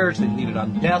chairs, they leave it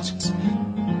on desks.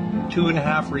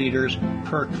 2.5 readers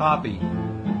per copy.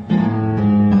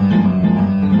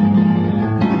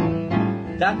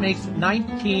 That makes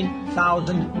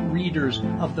 19,000 readers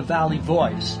of the Valley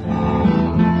Voice.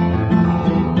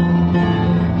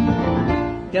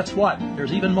 Guess what?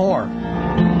 There's even more.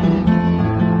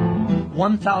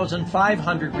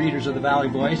 1,500 readers of the Valley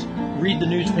Voice read the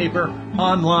newspaper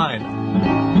online.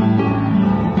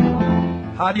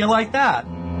 How do you like that?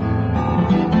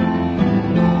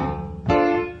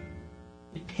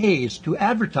 It pays to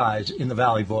advertise in the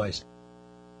Valley Voice.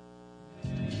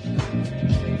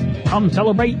 Come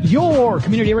celebrate your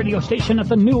community radio station at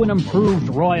the new and improved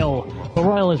Royal. The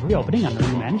Royal is reopening under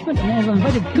new management, and they have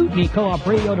invited Kootenai Co-op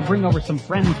Radio to bring over some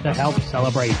friends to help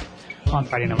celebrate. On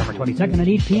Friday, November 22nd at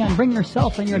 8 p.m., bring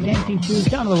yourself and your dancing shoes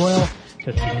down to the Royal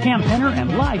to see Camp Henner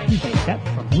and live DJ set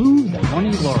from Moves and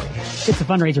Morning Glory. It's a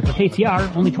fundraiser for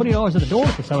KCR, only $20 at the door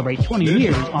to celebrate 20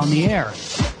 years on the air.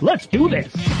 Let's do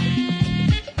this!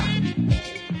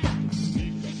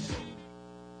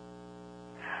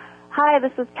 Hi,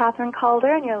 this is Catherine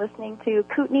Calder, and you're listening to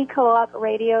Kootenai Co-op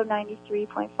Radio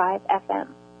 93.5 FM.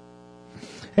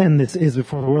 And this is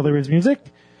Before the World There Is Music.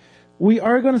 We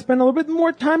are going to spend a little bit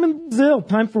more time in Brazil.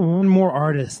 Time for one more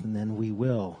artist, and then we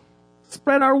will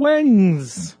spread our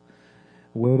wings.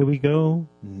 Where do we go?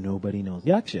 Nobody knows.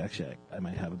 Yeah, actually, I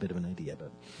might have a bit of an idea,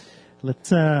 but let's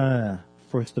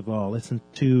first of all listen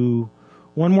to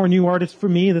one more new artist for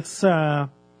me. This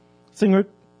singer,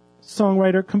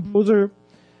 songwriter, composer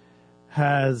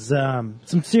has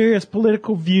some serious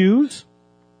political views.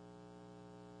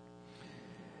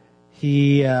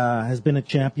 He has been a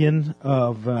champion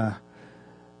of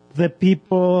the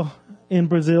people in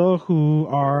Brazil who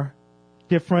are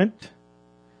different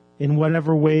in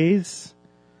whatever ways.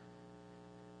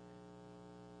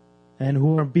 and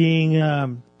who are being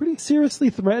pretty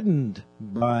seriously threatened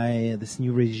by this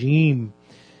new regime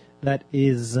that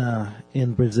is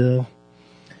in Brazil,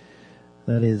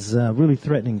 that is really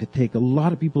threatening to take a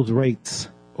lot of people's rights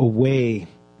away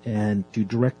and to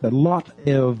direct a lot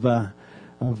of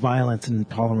violence and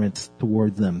intolerance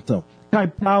towards them. So Kai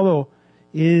Paulo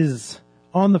is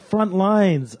on the front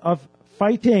lines of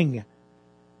fighting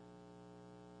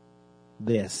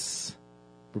this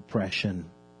repression.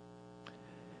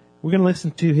 We're going to listen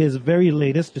to his very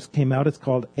latest, just came out. It's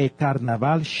called E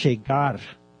Carnaval Chegar,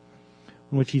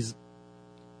 in which he's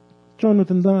joined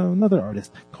with another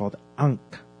artist called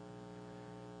Ankh.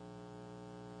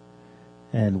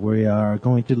 And we are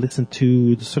going to listen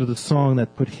to sort of the song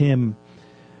that put him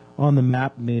on the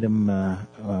map, made him a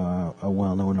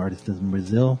well-known artist in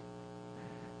Brazil.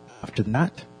 After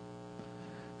that,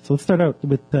 so let's start out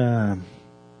with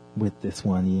this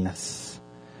one, yes,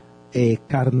 E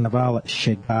Carnaval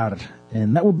Chegar,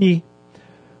 and that will be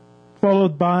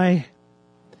followed by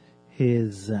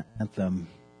his anthem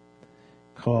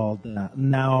called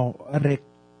Now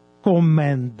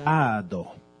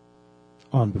Recomendado.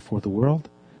 On Before the World,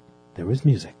 there is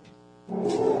music.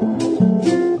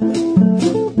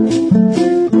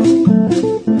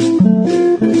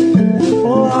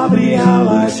 Oh, abre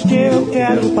alas que eu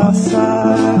quero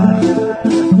passar.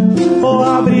 Oh,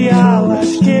 abre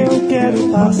alas que eu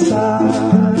quero passar.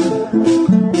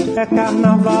 É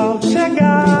carnaval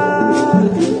chegar,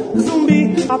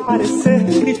 zumbi aparecer,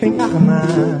 grito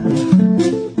encarnar.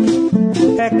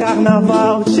 É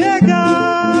carnaval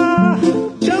chegar,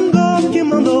 Xangô que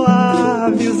mandou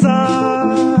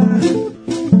avisar.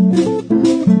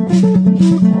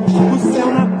 O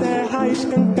céu na terra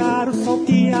escancar, o sol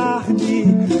que arde,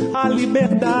 a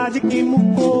liberdade queima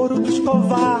o couro dos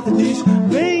covardes.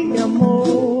 Vem,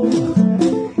 amor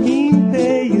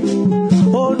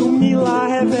inteiro, ouro milá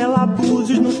revela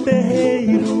abusos no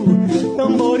terreiro.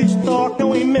 Tambores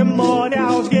tocam em memória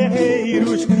aos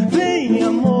guerreiros. Vem,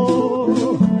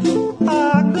 amor,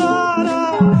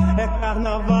 agora é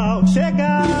carnaval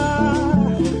chegar,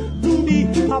 zumbi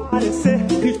aparecer,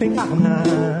 Cristo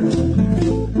encarnar.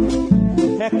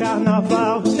 É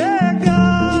carnaval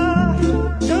chegar,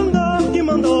 Xangô que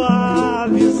mandou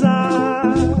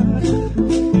avisar.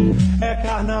 É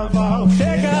carnaval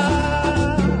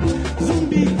chegar,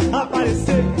 zumbi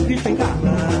aparecer, Cristo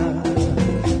encarnar.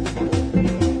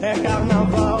 É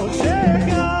carnaval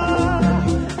chegar,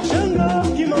 Xangô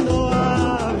que mandou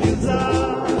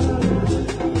avisar.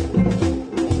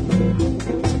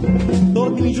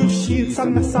 Toda injustiça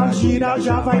nessa gira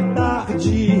já vai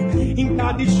tarde. Em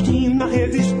cada esquina a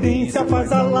resistência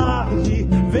faz alarde.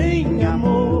 Vem,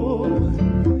 amor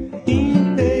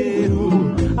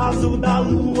inteiro, azul da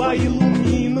lua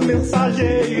ilumina o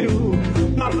mensageiro.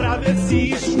 Na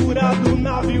travessia escura do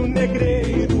navio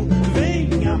negreiro.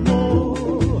 Vem,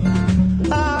 amor,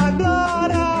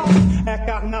 agora é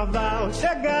carnaval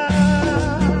chegar,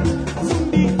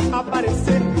 zumbi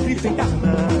aparecer, Cristo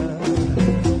encarnar.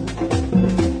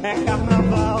 É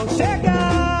carnaval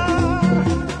chegar,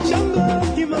 Xangô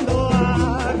que mandou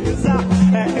avisar.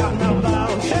 É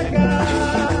carnaval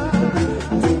chegar,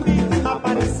 zumbi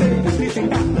aparecer, Cristo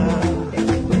encarnar.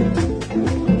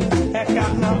 É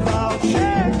carnaval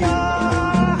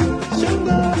chegar,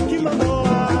 Xangô que mandou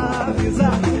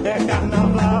avisar. É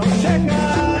carnaval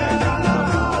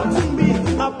chegar, zumbi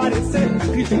aparecer,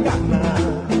 Cristo encarnar.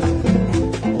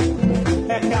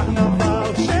 É carnaval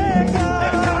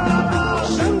chegar,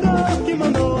 Xangô que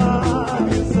mandou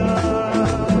avisar.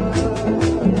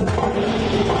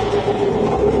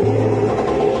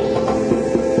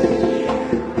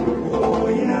 Oh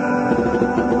yeah,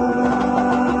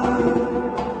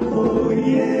 oh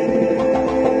yeah,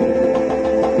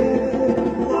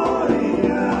 oh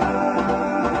yeah,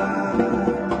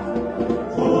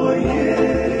 oh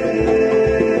yeah,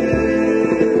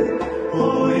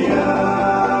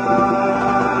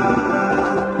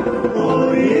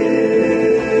 oh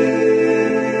yeah,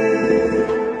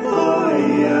 oh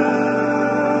yeah.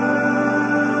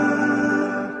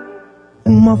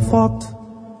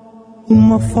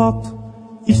 Uma foto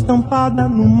estampada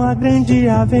numa grande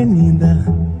avenida.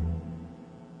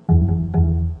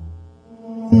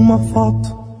 Uma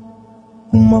foto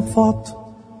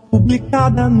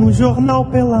publicada no jornal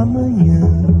pela manhã.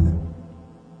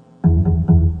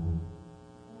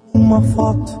 Uma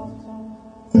foto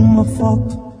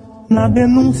na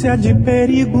denúncia de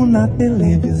perigo na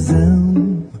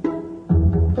televisão.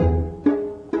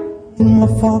 Uma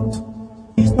foto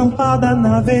estampada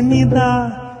na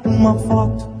avenida. Uma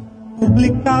foto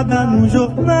publicada no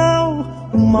jornal.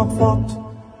 Uma foto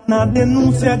na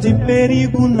denúncia de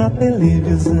perigo na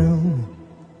televisão.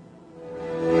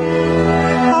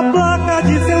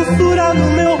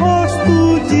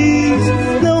 diz,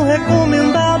 não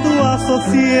recomendado à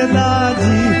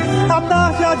sociedade. A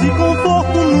taxa de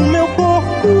conforto no meu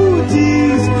corpo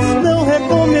diz, não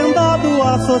recomendado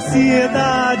à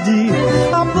sociedade.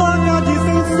 A placa de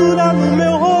censura no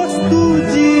meu rosto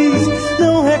diz,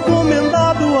 não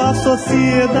recomendado à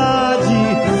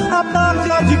sociedade. A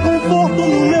taxa de conforto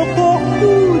no meu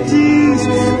corpo diz,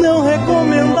 não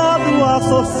recomendado à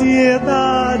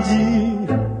sociedade.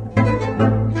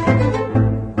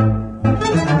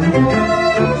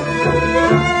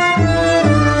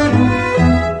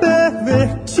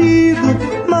 Pervertido,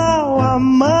 mal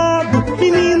amado,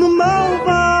 menino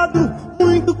malvado,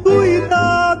 muito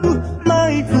cuidado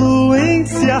na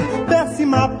influência,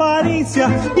 péssima aparência,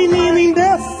 menino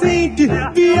indecente,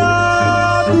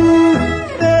 viado.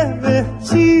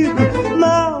 Pervertido,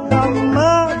 mal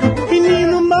amado,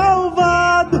 menino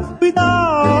malvado,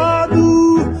 cuidado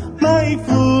na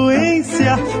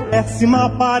influência, péssima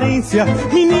aparência,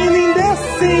 menino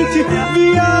indecente,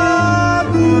 viado.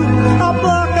 A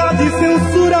placa de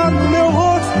censura no meu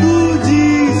rosto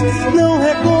diz, não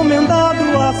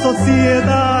recomendado à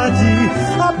sociedade.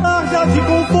 A taxa de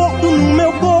conforto no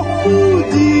meu corpo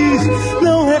diz,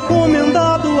 não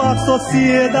recomendado à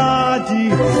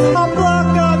sociedade. A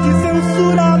placa de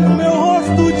censura no meu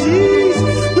rosto diz,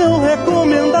 não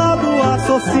recomendado à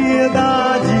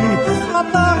sociedade. A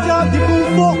taxa de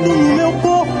conforto no meu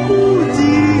corpo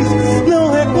diz,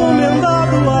 não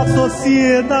recomendado à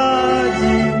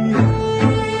sociedade.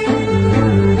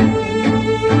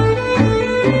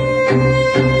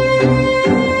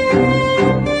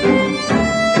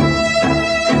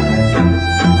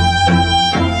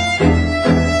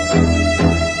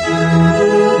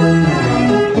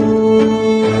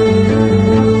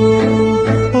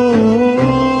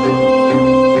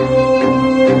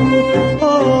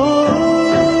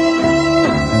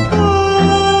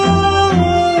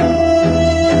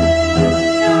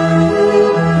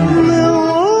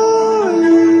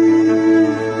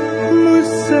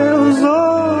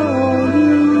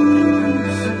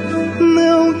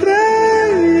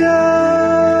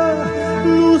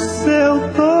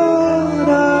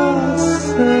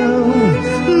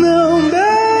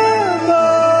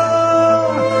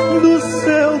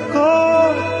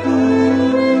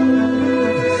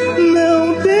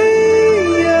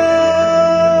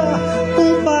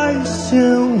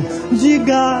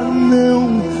 Diga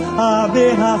não à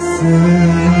aberração.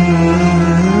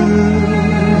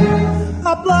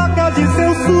 A placa de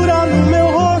censura no meu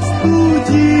rosto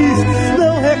diz,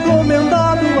 não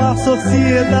recomendado à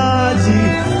sociedade.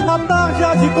 A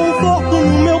taxa de conforto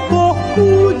no meu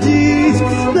corpo diz,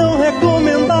 não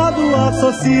recomendado à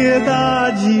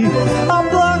sociedade. A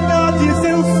placa de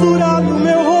censura no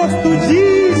meu rosto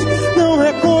diz, não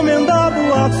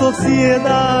recomendado à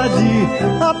sociedade.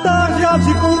 A taxa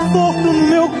de conforto no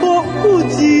meu corpo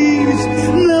diz,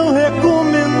 não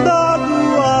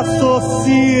recomendado à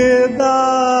sociedade.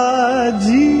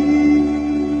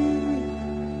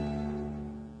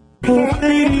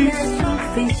 Tienes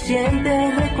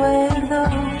suficientes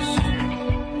recuerdos,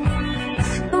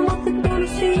 así como te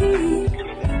conocí,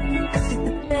 así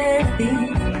te perdí.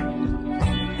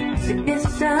 Sé que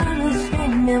sabes que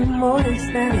mi amor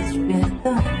está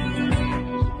despierto.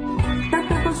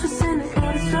 Tanta cosas en el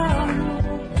corazón,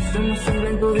 somos un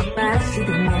blanco de paz y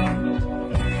de amor.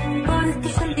 Por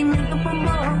estos sentimientos, por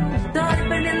amor, estoy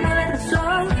perdiendo la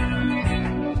razón.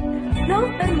 No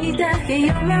permitas que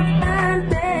yo me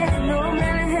aparte, no me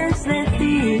alejes de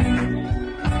ti.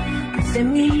 Que en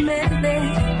mi mente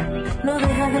no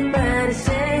deja de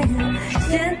aparecer.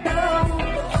 Siento,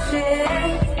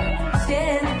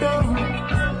 siento,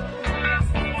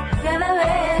 cada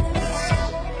vez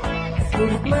tu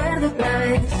recuerdo otra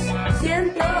vez.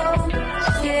 Siento,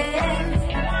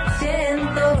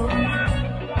 siento,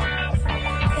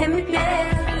 en mi piel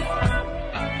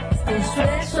tus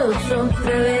besos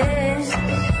otra vez.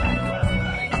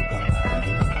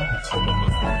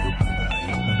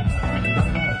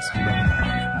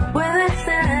 Puedo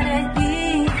estar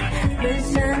aquí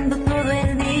pensando todo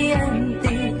el día en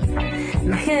ti,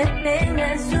 no es que tenga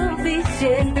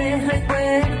suficientes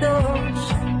recuerdos.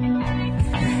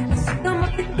 Así como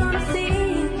te conocí,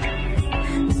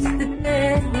 así te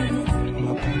perdí.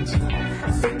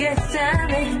 Sé que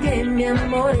sabes que mi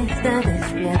amor está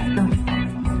despierto.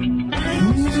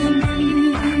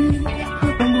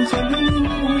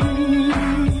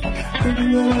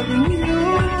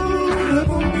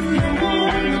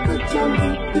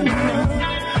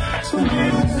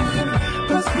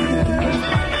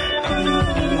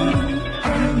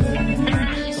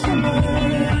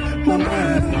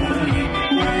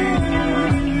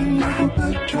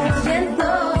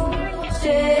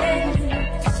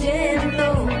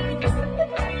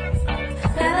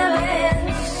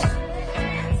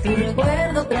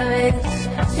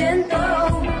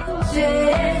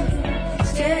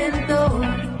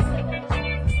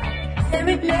 en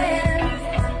mi piel,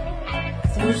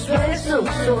 tus besos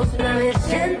otra vez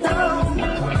siento,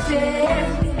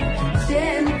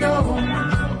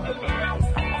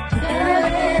 cada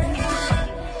vez,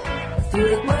 tu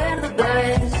recuerdo otra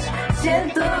vez,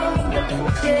 siento,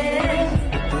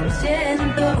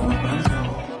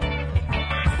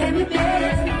 en mi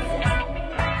piel,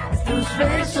 tus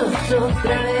besos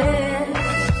otra vez.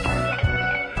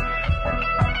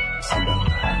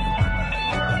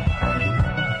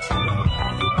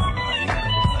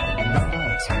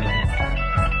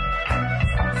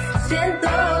 Siento,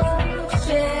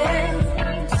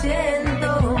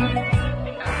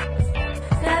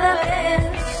 cada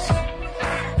vez,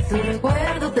 tu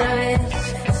recuerdo otra vez,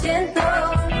 siento,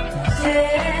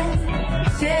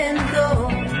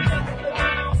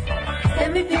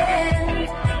 en mi piel,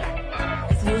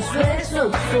 tus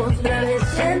besos otra vez,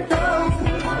 siento,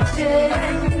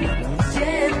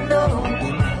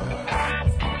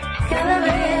 cada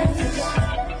vez,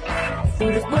 tu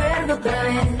recuerdo otra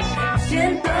vez,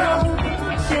 siento,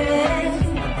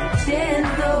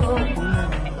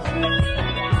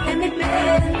 en mi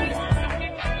piel,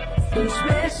 tus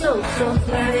besos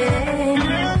otra vez.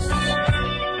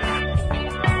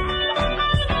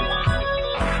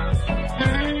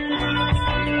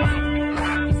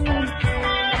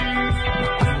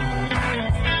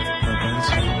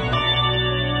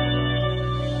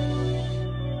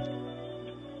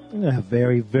 A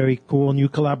very, very cool new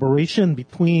collaboration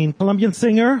between Colombian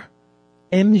singer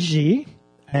MG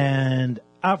and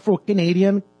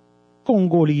Afro-Canadian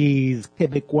Congolese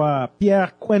Québécois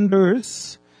Pierre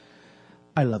Quenders.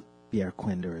 I love Pierre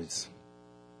Quenders.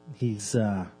 He's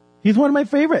one of my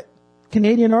favorite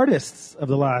Canadian artists of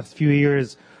the last few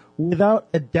years, without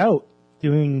a doubt,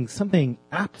 doing something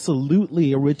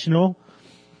absolutely original,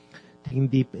 digging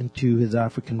deep into his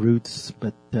African roots,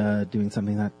 but doing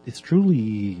something that is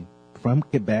truly from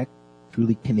Quebec,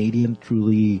 truly Canadian,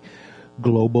 truly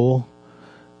global,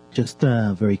 just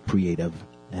very creative.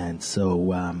 And so,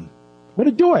 what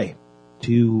a joy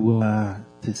to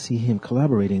see him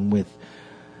collaborating with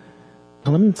a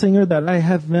Colombian singer that I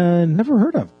have never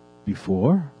heard of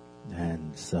before.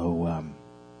 And so,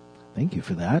 thank you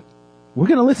for that. We're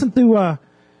going to listen to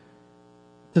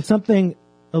something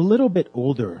a little bit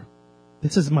older.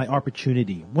 This is my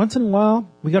opportunity. Once in a while,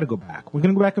 we got to go back. We're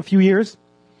going to go back a few years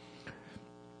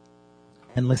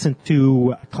and listen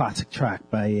to a classic track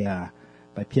by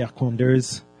Pierre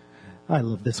Quenders. I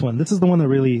love this one. This is the one that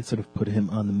really sort of put him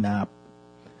on the map.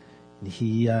 And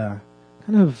he kind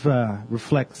of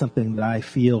reflects something that I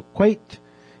feel quite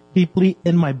deeply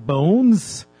in my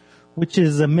bones, which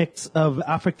is a mix of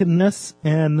Africanness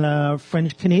and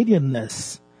French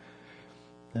Canadianness.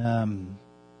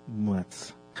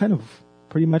 That's kind of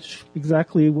pretty much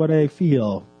exactly what I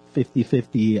feel,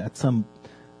 50-50 at some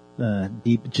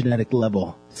deep genetic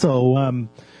level. So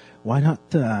why not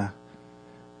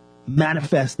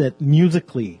manifest it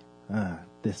musically?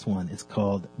 This one is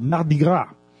called Mardi Gras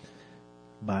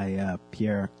by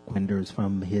Pierre Quenders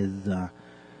from his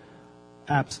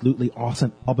absolutely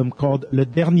awesome album called Le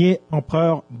Dernier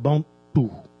Empereur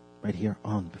Bantou, right here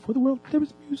on Before the World There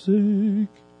Was Music.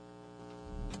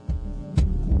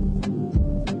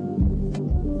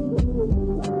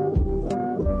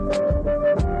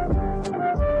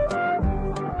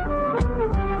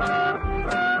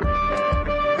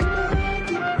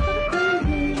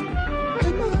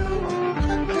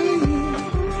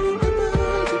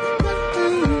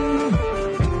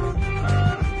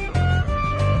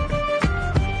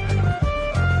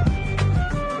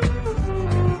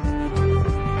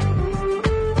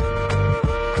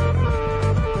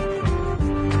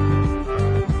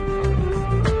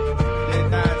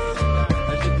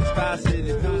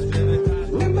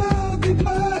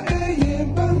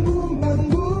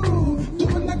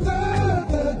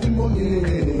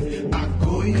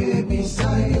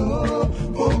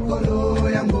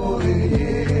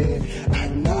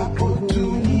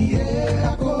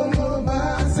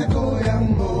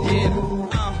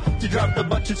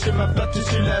 Sur ma flotte,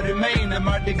 sur la Rumaine, un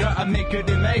Mardi Gras à mes que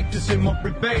des mecs, tout sur mon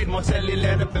prepaid, mon sel il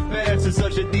est de pépère, c'est ça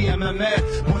je dis à ma mère.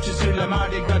 Moi je suis sur le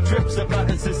Mardi Gras trip, ça part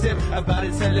de ce sip, à part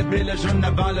de célébrer la journée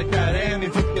avant le carême, il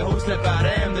faut que tu hostes le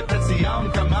barème, de tatillon,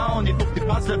 commande, il faut que tu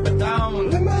passes le bâton.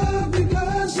 Les Mardi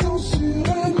Gras sont sur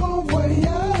un grand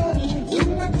voyage, sous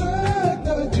la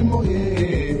tête du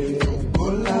Maurier,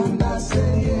 Olanda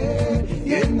seye,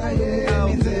 yenaye,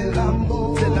 c'est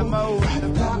l'amour, c'est l'amour.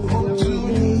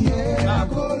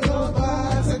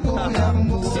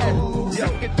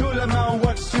 Que tout le monde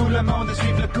watch, tout le monde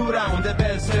suive le courant. Des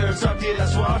belles sœurs sorties la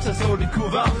soir, ça sort du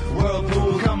couvent.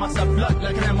 Whirlpool commence à flotte,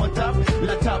 la crème au top,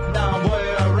 la top down, boy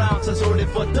around, ça sort des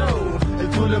photos.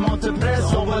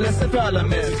 fälla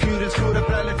mest. Kurens stora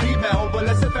frälle fri med och vad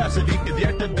läser fär så vilket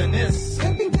hjärta benes.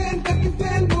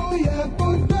 Kapiten, boya,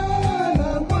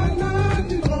 botana, mana,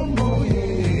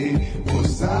 tiramboye.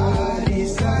 Osari,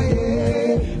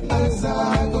 saye,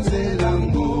 azago,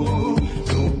 zelango.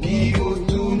 Tukigo,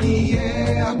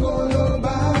 tunie, agolo,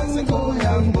 base,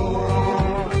 goyambo.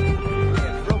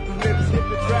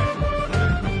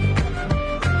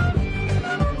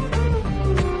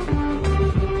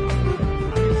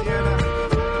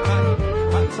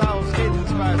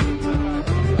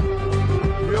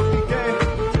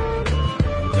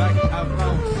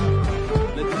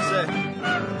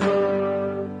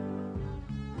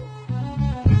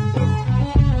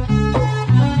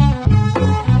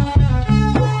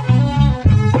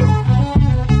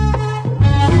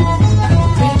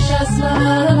 Precious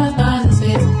love of my father's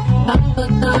face. Papa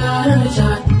God of a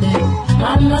Chardonnay.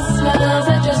 Mama smiles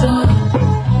at your door.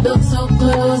 Look so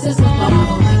close, it's so far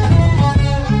away.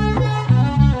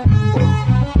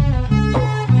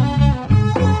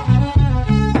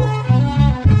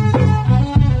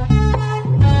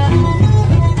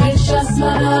 Precious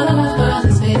love of my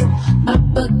father's face.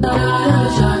 Papa God of a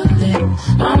Chardonnay.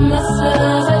 Mama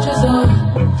smiles at your door.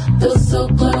 Look so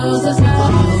close, it's so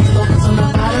far away. Focus on the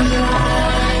bottom line.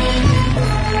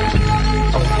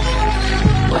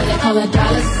 What they call a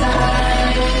dollar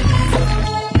sign.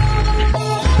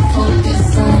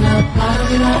 Focus on the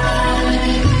bottom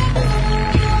line.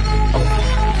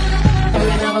 We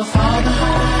never fall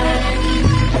behind.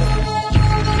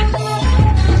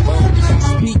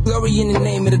 Speak glory in the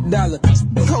name of the dollar.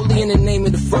 Speak holy in the name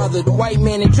of the Father. The white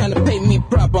man ain't trying to pay me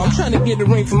proper. I'm trying to get a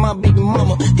ring for my baby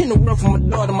mama. In the world for my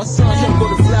daughter, my son, him for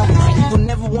the flowers. People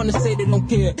never want to say they don't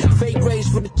care. Fake rage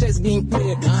for the chest getting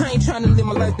clear. I ain't trying to live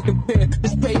my life to compare.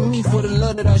 Just pay me for the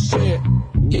love that I share.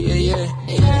 Yeah.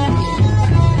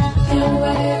 Can't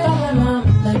wait for my mama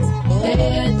flex.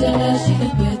 Hey, dad, she can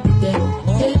quit the day.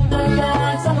 Hit the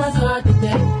max on my heart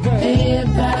today. Pay it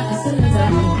back as soon as I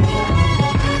can.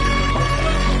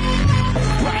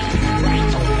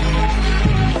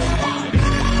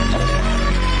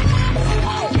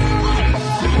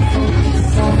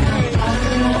 Focus on the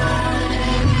bottom line.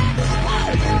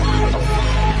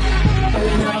 We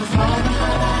never fall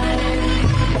behind.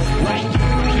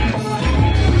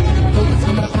 Focus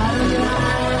on the bottom line.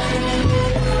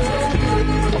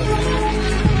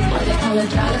 What they call a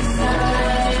dollar sign.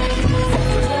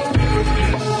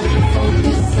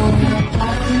 Focus on the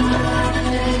bottom line.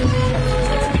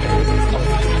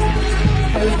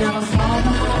 We never fall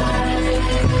behind.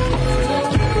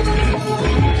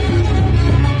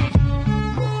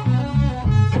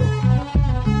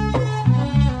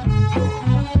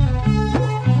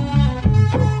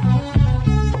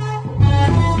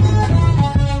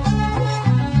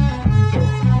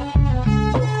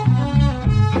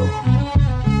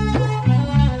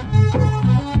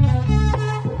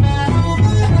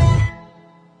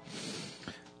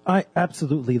 I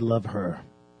absolutely love her.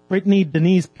 Brittany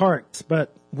Denise Parks,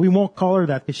 but we won't call her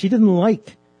that because she didn't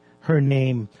like her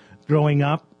name growing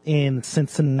up in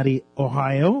Cincinnati,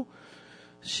 Ohio.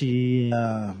 She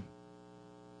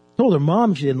told her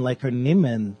mom she didn't like her name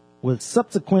and was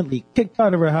subsequently kicked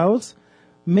out of her house,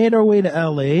 made her way to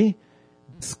LA,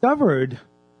 discovered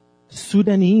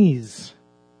Sudanese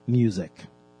music.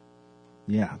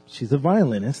 Yeah, she's a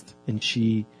violinist, and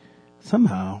she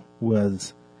somehow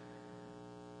was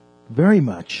very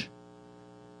much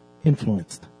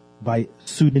influenced by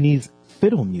Sudanese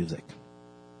fiddle music,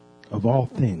 of all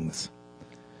things.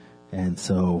 And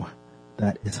so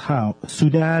that is how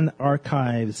Sudan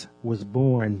Archives was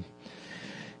born.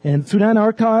 And Sudan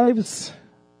Archives,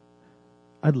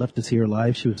 I'd love to see her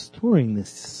live. She was touring this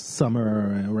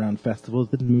summer around festivals.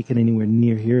 Didn't make it anywhere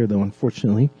near here, though,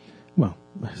 unfortunately. Well,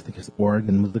 I think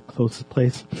Oregon was the closest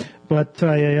place. But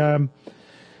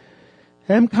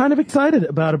I'm kind of excited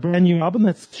about a brand new album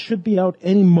that should be out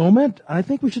any moment. I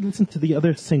think we should listen to the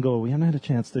other single. We haven't had a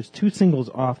chance. There's 2 singles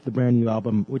off the brand new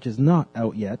album, which is not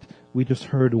out yet. We just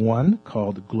heard one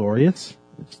called Glorious,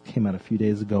 which came out a few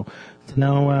days ago. So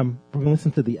now we're going to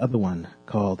listen to the other one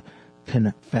called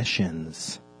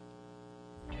Confessions.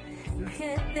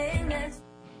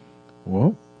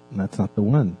 Well, that's not the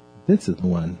one. This is the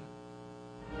one.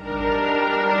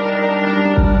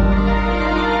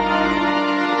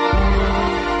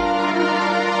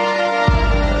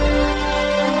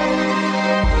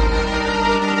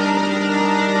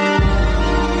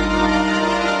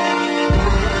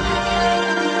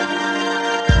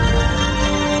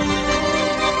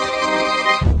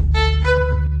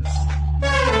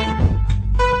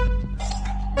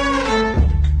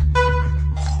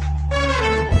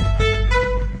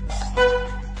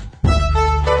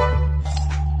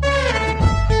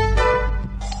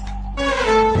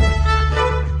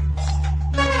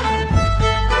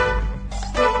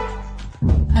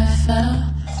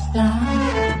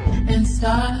 and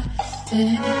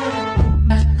started.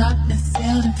 Back up and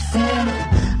sailed and failed.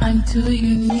 I'm too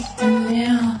unique to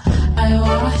nail. I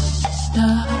washed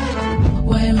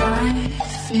away my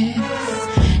fears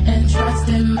and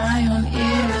trusted my own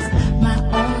ears. My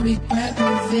own regret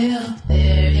revealed.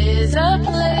 There is a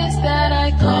place that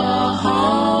I call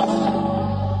home,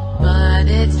 but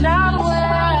it's not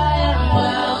where I am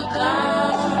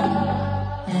welcome.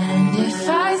 And if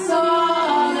I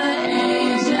saw the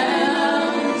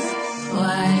angels,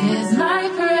 why is my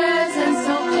presence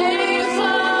so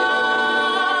painful?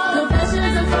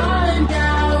 Confessions are falling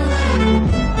down,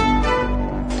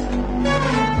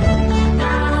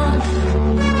 down,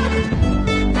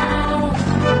 down.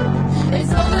 It's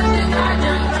so good that I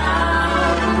jump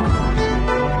down,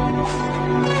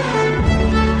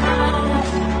 down,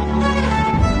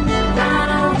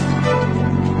 down.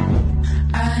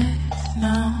 I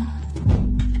know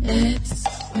it's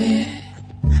weird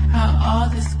how all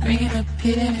this green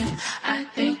appeared. I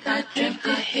think I drink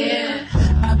a here.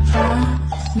 I promise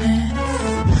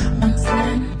I'm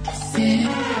sincere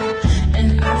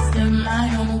and I stand my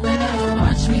own will.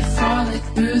 Watch me frolic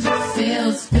through the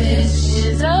fields. Fish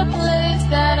is a place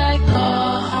that I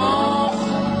call home,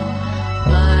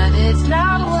 but it's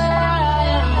not where I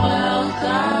am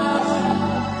welcome.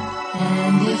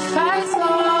 And if I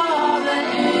saw the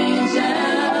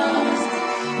angels,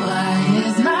 why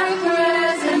is my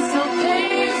presence so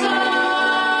painful?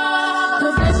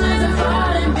 Confessions are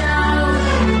falling down,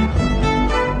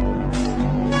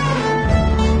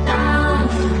 down,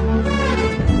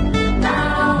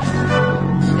 down.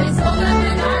 They told me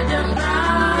that I jump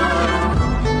down,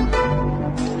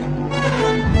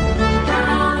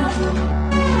 down,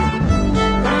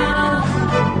 down.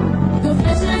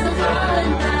 Confessions are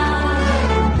falling down,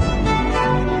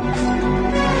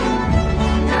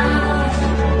 down,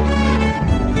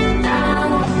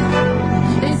 down.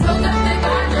 They told me that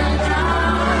I jump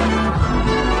down,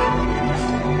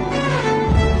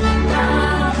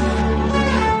 down,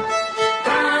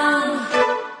 down.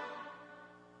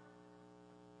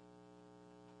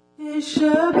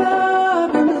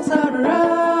 الشباب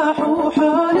مسرح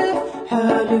وحالف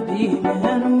حال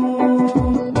بيمانو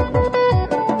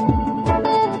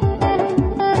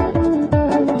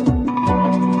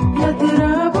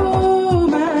يترابوا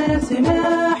ما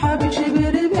يسمح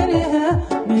بشبر منها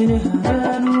من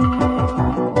هرانو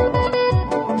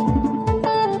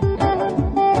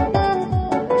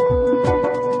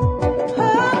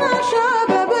هذا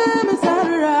شباب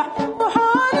مسرح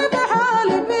وحالف حال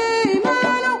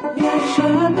بيمانو يا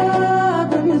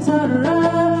شباب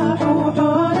مسرح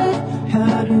وحالف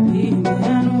حال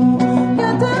بيمانو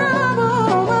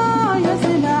يترابوا ما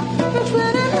يسمح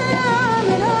بشبر منها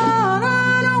من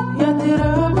هرانو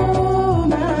يترابوا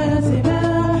ما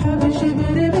يسمح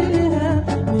بشبر منها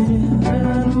من هرانو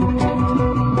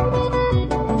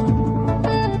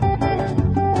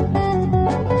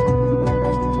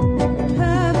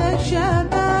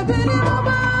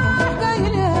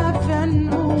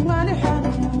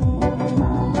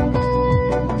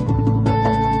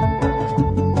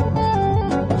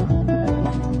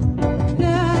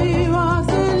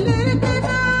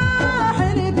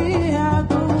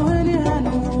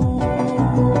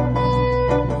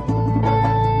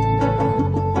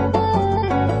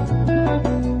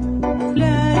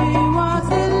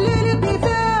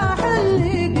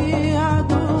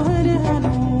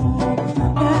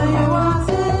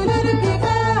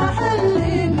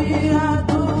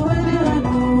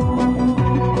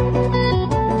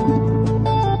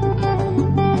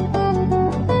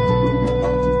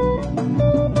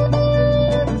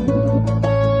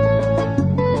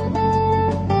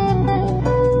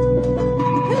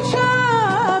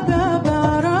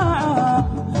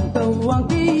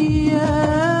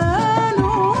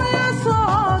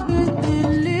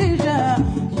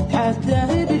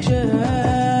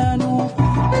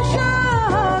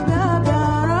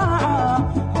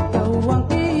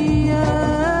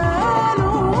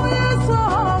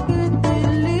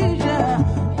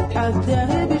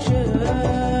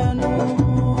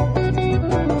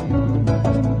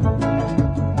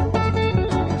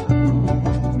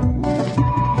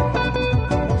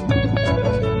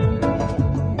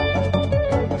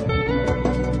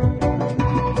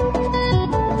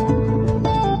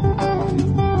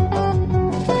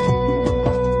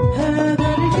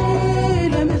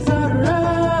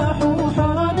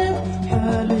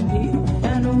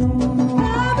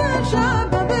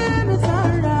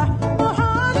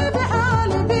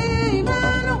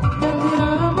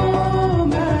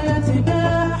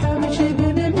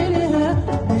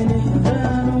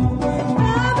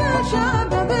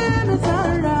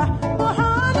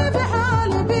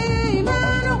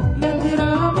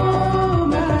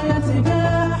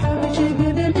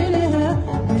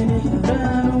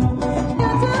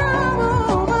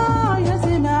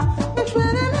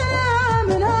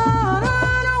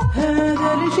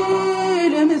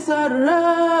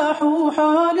فرح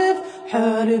وحالف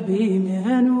حالبي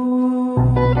مهنو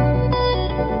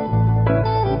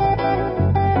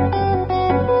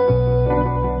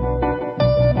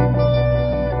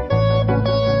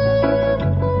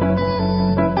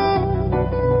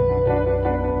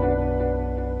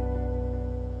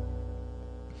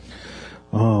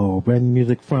Oh, brand new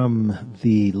music from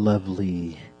the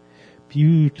lovely,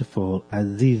 beautiful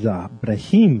Aziza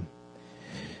Brahim.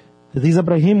 Aziza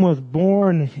Brahim was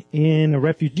born in a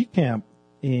refugee camp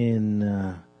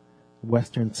in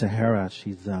Western Sahara.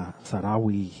 She's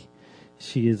Sahrawi.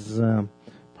 She is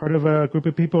part of a group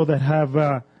of people that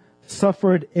have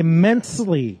suffered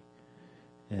immensely.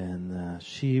 And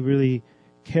she really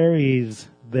carries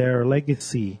their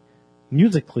legacy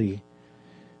musically.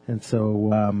 And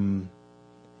so,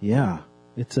 yeah,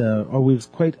 it's always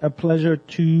quite a pleasure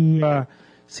to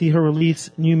see her release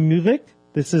new music.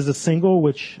 This is a single,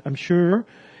 which I'm sure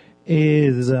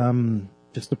is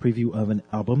just a preview of an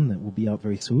album that will be out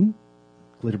very soon,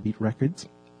 Glitterbeat Records.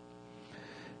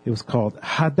 It was called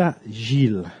Hada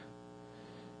Gil.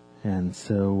 And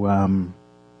so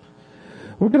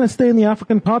we're going to stay in the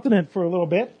African continent for a little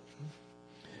bit.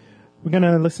 We're going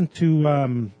to listen to a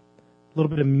little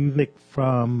bit of music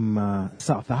from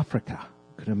South Africa.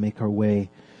 We're going to make our way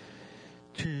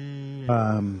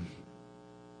to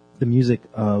the music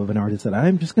of an artist that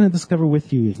I'm just going to discover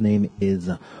with you. His name is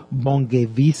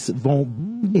Bongeziwe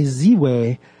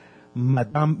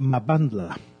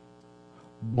Mabandla.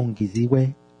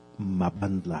 Bongeziwe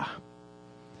Mabandla.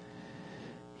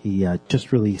 He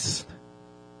just released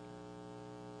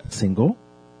a single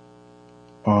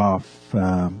off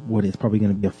what is probably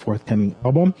going to be a forthcoming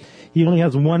album. He only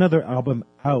has one other album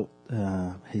out,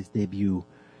 his debut,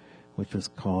 which was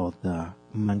called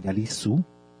Mangalisu.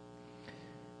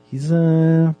 He's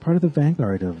part of the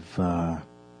vanguard of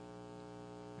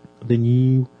the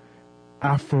new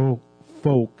Afro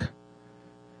folk,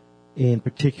 in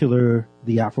particular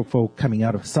the Afro folk coming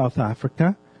out of South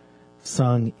Africa,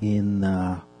 sung in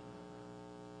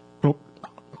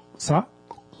sa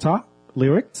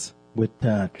lyrics with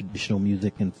traditional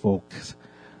music and folk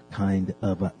kind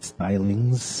of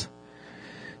stylings.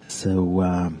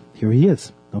 So here he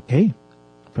is, okay,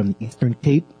 from the Eastern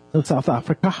Cape of South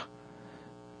Africa.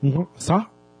 Sa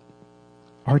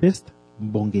artist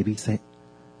Bongeziwe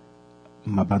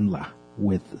Mabandla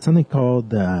with something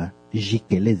called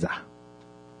Jikeleza.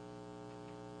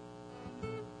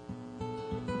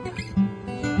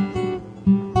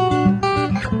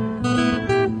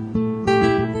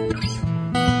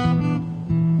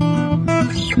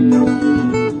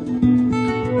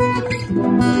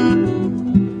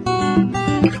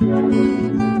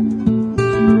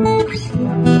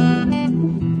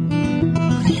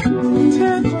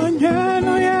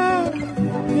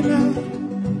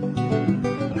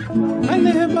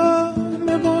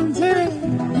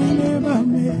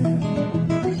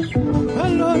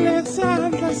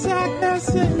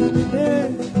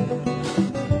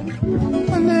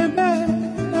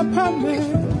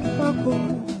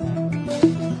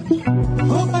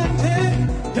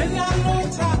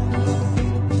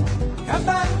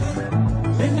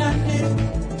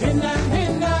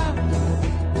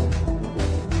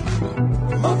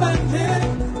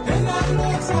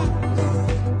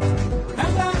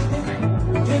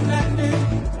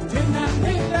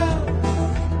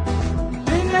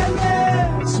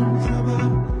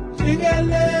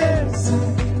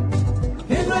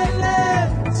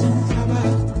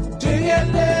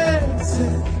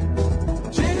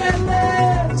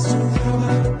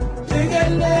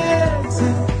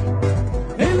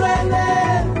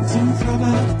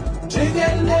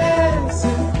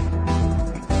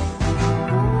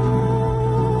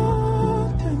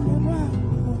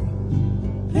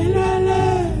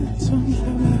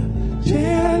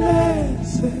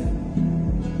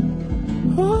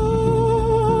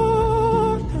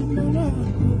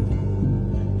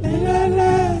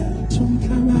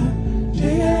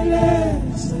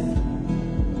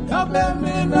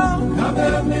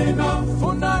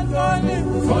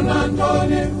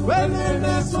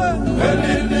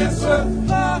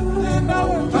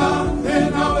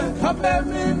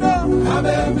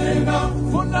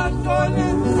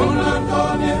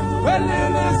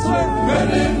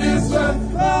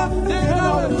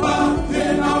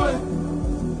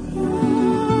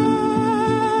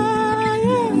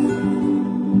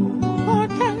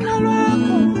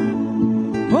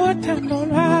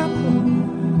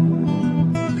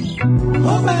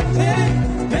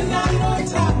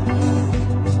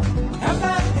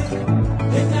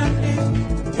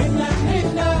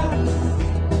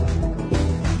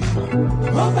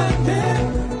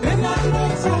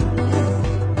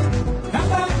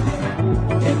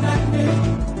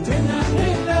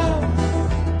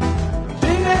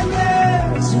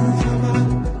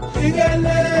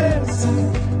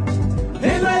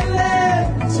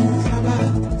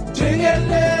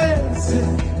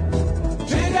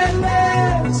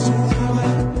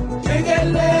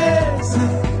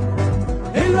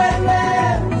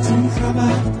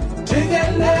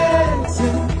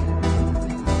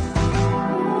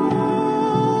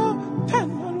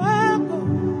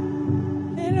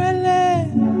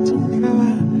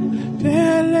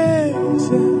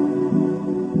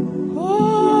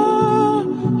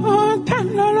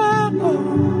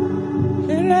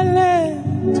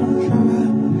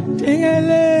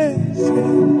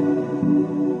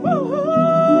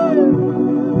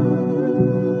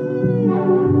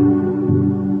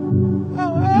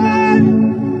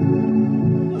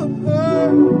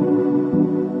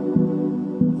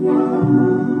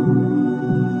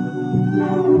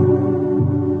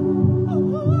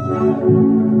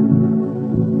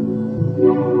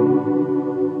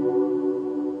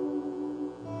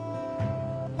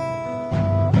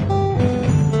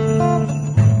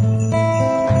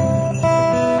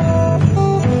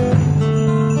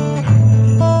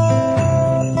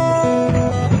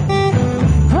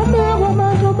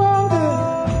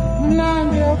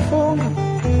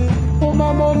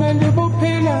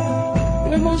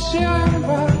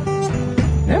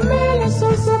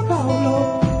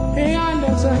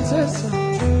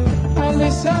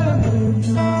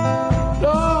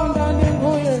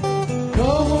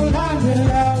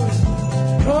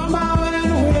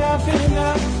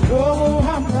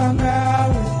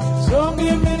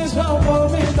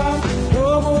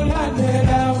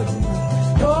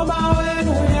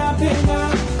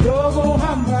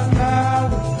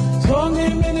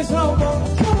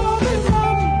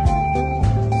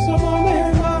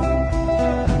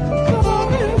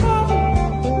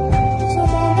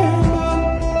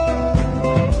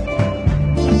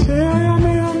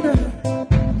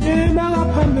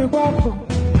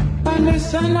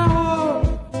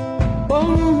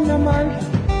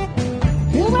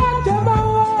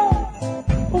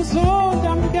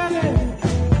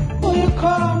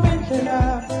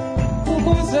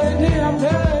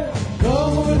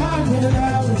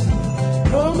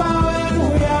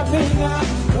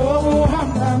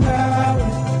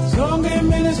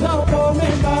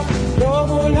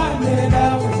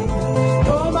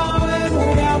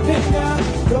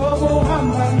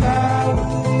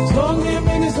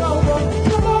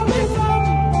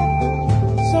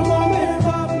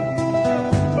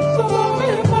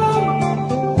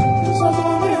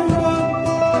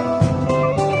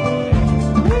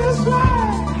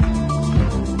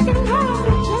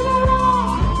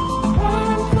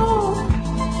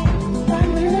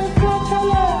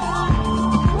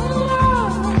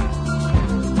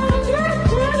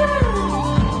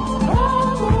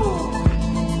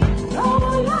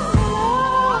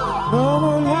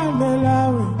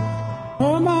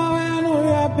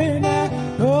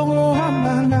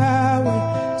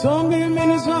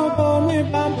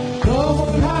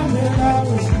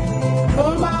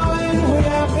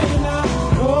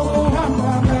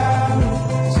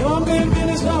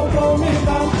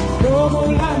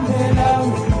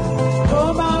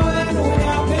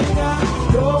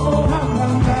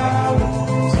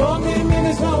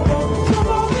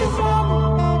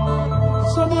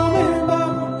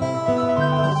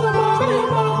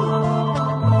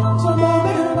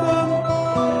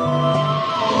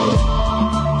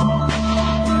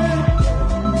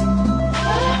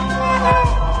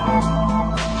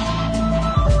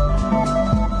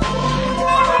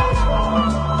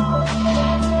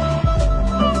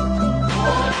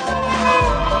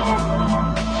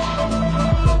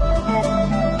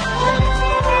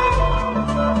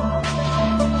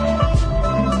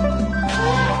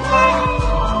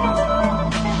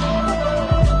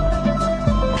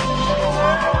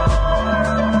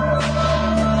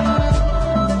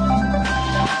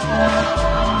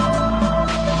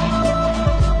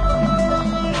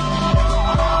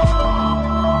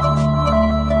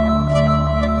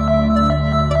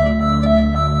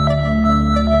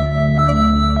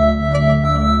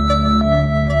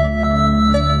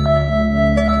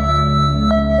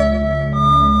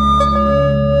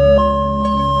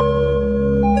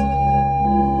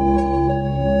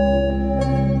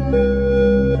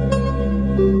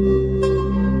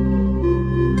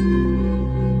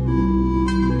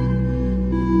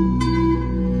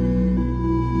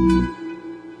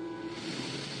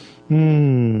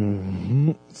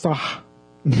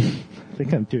 I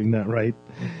think I'm doing that right.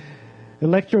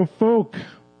 Electro folk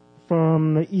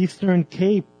from the Eastern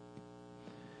Cape.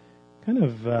 Kind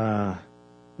of a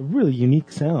really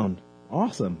unique sound.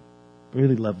 Awesome.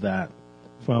 Really love that.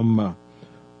 From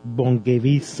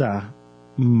Bongevisa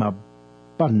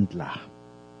Mabandla.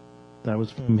 That was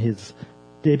from his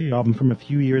debut album from a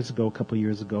couple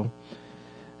years ago.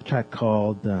 A track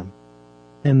called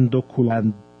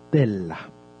Endoculandella.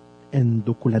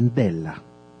 Endoculandella.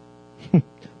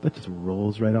 That just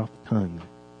rolls right off the tongue,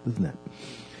 doesn't it?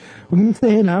 We're going to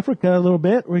stay in Africa a little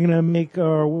bit. We're going to make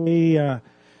our way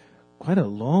quite a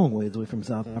long ways away from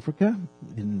South Africa,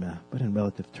 but in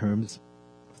relative terms.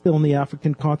 Still on the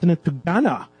African continent, to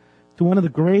Ghana, to one of the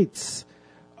greats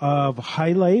of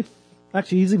highlife.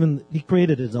 Actually, he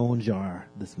created his own genre,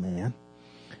 this man.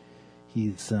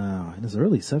 He's in his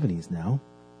early 70s now.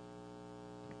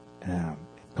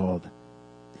 It's called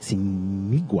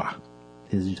Simigwa.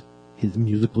 His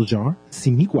musical genre,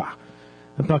 Simigwa.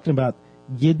 I'm talking about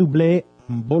Yeduble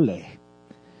Mbole.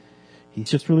 He's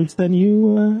just released a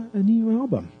new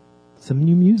album, some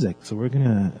new music. So we're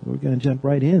gonna jump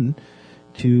right in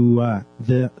to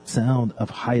the sound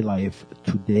of highlife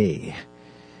today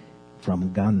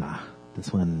from Ghana.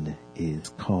 This one is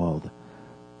called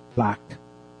Black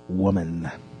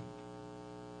Woman.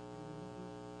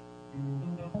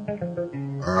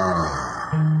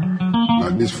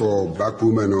 Like this for black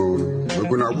women,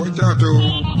 we're gonna watch out.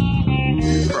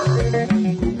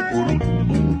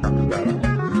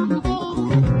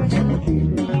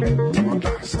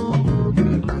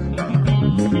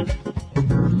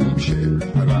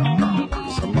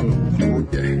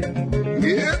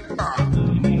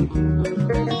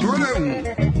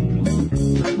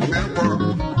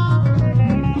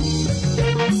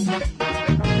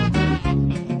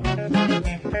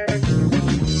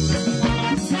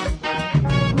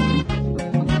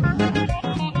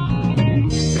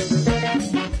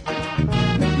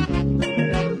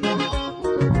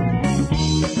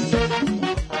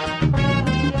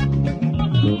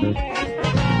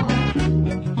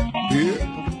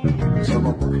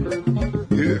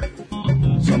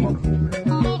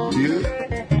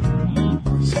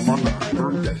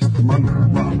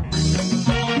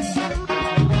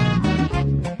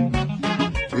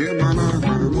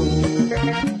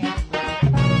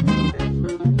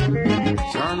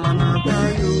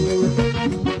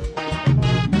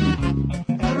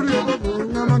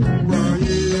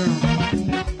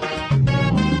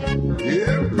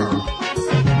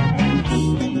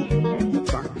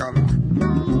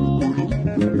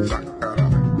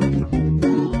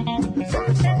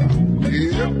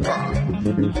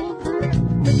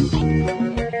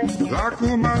 Black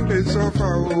woman, they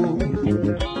suffer, oh.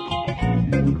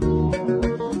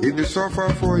 If they suffer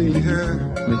for in hair.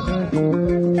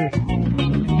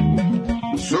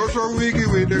 So wicked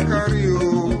with the carry,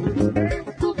 oh.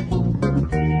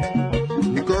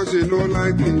 Because they don't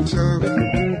like himself.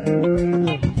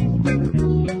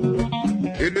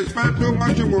 If they spend too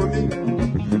much money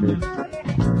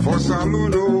for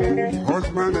saloon, oh.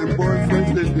 Husband and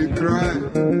boyfriend, they cry.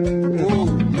 Oh.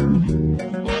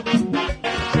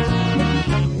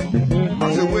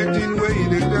 As a waiting way,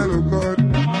 they tell of God.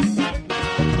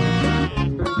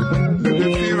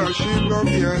 They feel ashamed of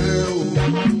their hair.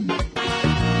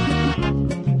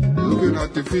 Looking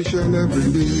artificial every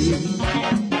day.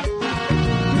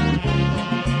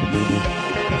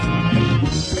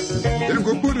 Then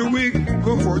go put a wig,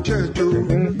 go for church, oh.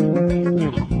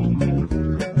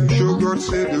 To show God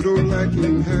say they don't like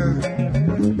him hair.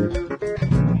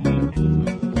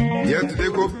 Yet they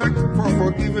go back for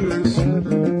forgiveness.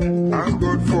 Ask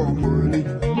God for money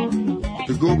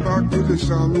to go back to the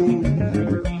saloon.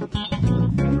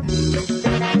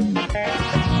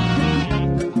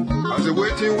 As a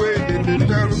waiting way, they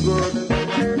tell God,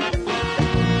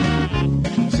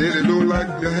 say they don't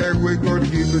like the hair way God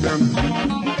give to them.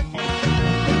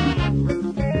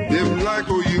 They like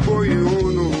Oyibo, you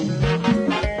know.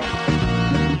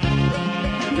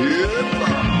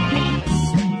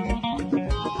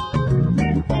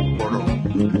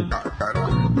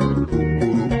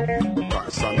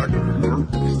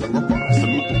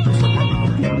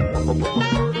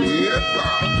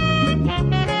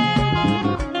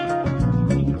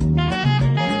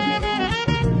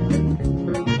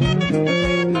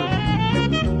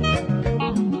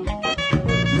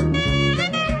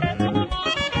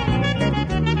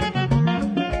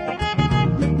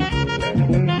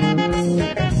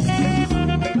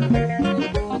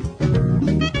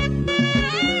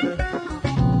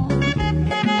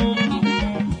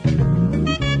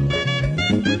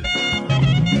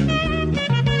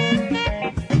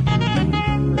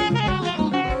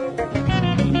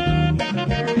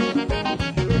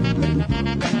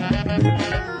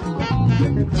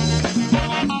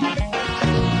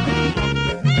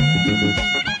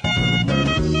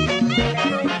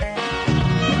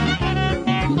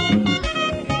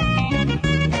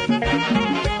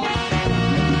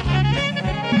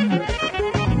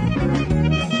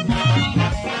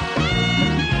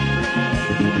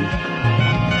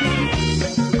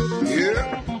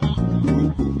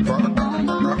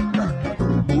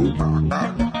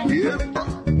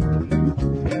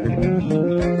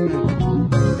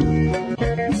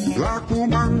 Black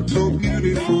woman so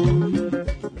beautiful,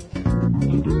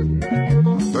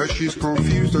 but she's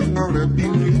confused about her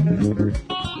beauty.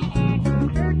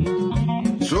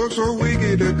 So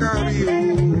wicked the carry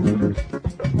on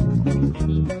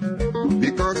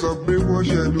because of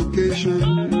brainwash education.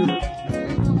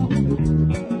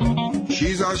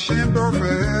 She's ashamed of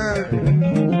her hair.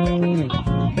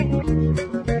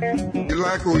 You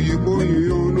like Oyibo,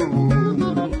 you know.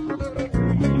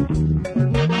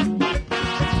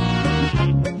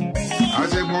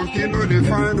 As a monkey, no, they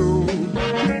find out.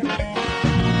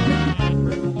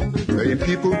 Many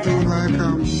people don't like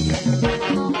him.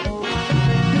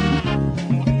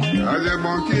 As a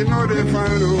monkey, no, they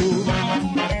find out.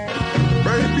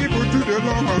 Many people do the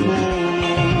love and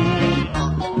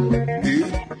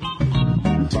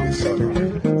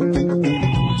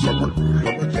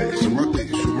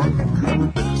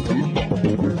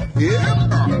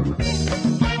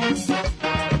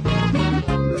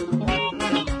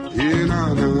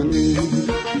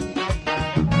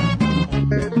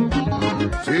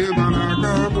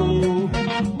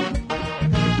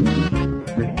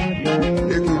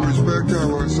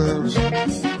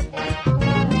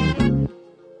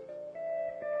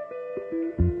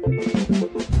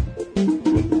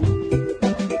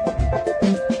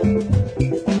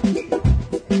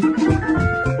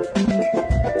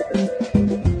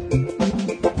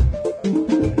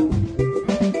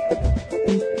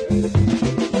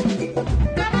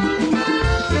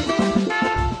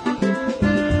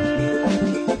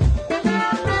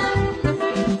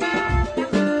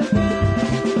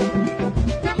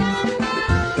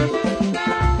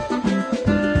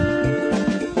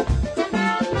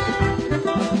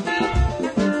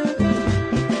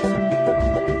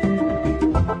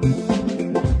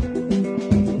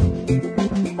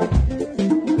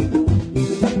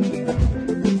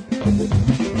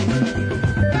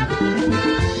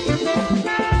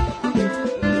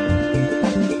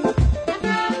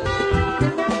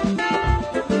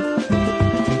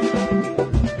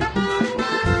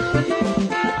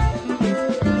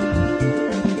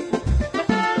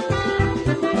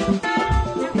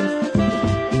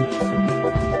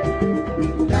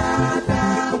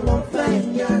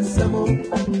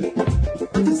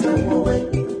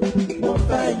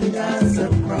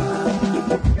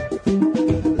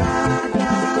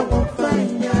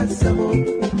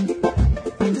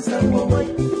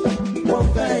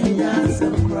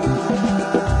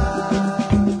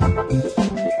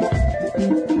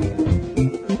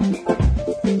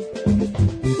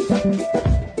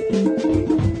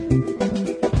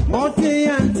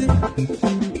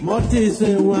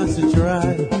say once to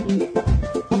try.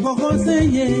 Coco say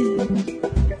yeah,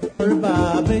 or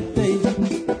babete,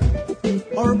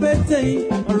 or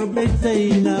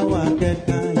bete, now I get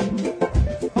time.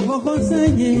 Coco say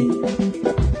yeah,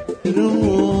 you don't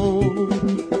know.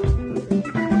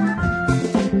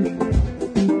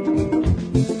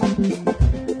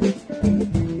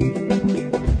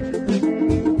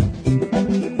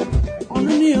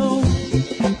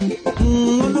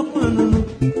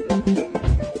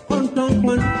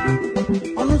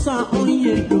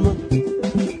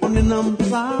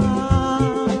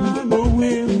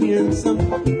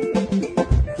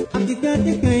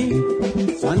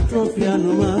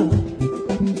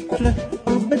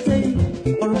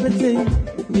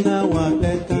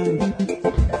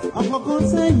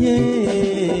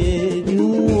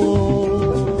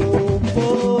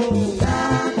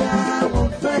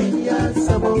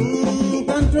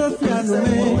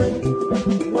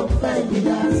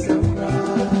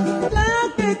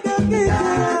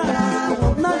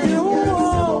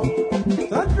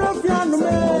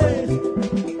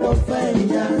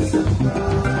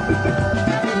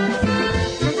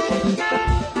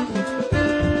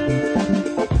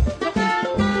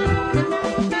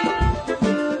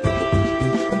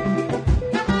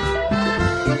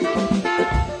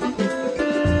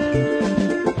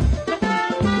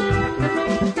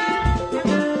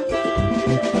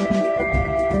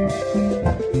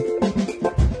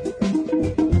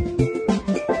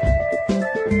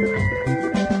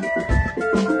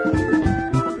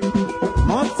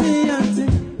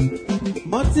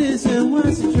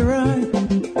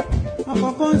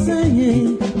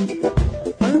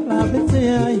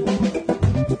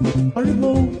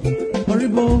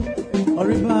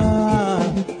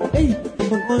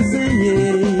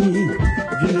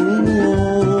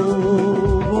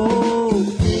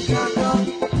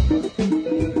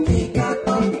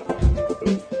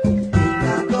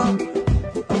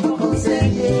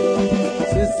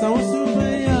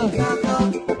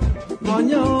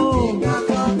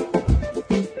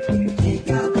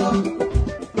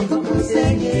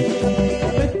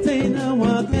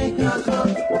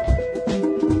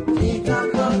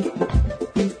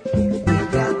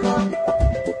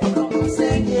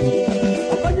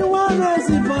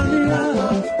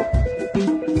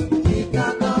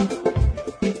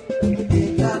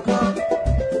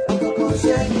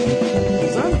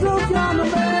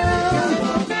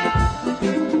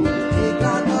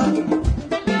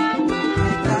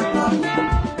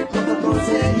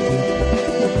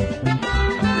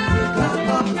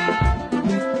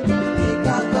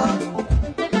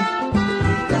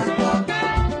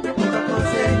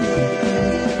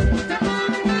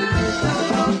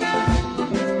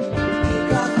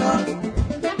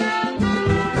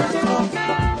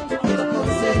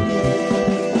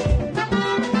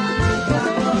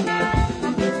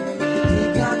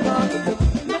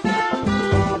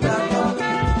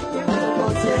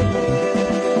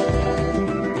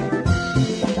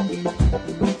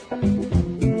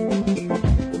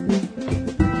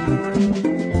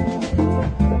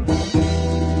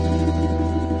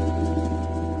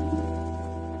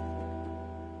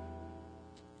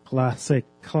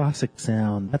 Classic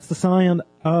sound. That's the sound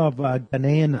of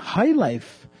Ghanaian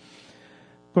highlife.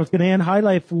 Of course, Ghanaian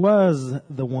highlife was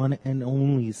the one and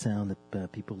only sound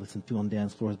that people listened to on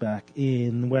dance floors back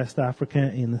in West Africa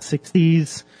in the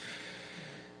 60s.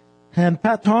 And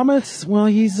Pat Thomas, well,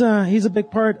 he's a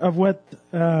big part of what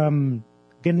Ghanaian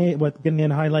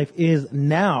highlife is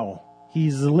now.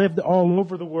 He's lived all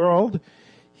over the world.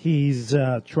 He's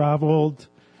traveled.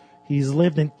 He's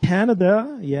lived in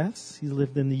Canada, yes. He's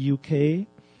lived in the UK.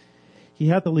 He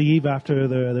had to leave after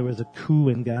there was a coup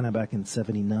in Ghana back in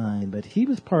 79, but he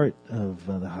was part of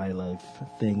the high life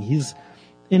thing. He's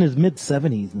in his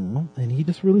mid-70s now, and he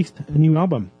just released a new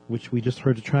album, which we just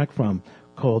heard a track from,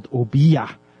 called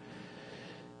Obia.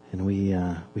 And we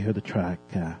heard the track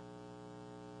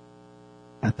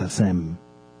Atasem.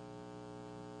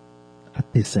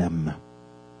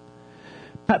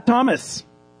 Pat Thomas.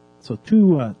 So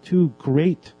two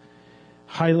great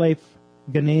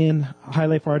Ghanaian high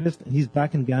life artists, and he's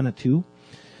back in Ghana too,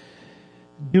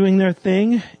 doing their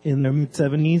thing in their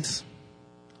mid-70s,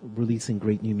 releasing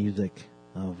great new music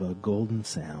of golden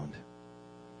sound.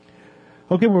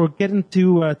 Okay, we're getting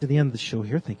to the end of the show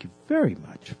here. Thank you very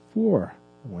much for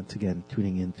once again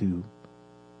tuning into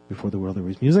Before the World There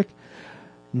Was Music.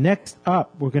 Next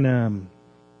up, we're gonna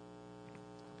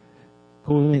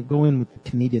go in with the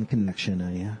Canadian connection.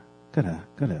 I gotta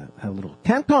have a little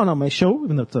CanCon on my show,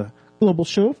 even though it's a global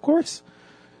show, of course.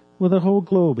 Well, the whole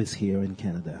globe is here in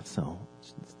Canada, so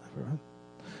it's never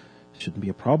shouldn't be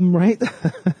a problem, right?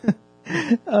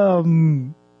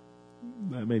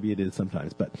 Maybe it is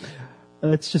sometimes, but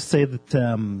let's just say that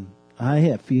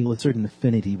I feel a certain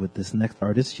affinity with this next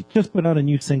artist. She just put out a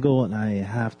new single, and I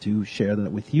have to share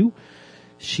that with you.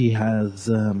 She has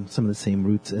some of the same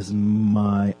roots as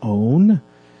my own.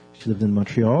 She lived in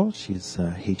Montreal. She's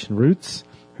Haitian roots.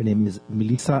 Her name is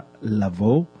Melissa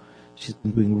Laveau. She's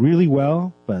been doing really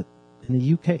well, but in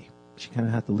the UK, she kind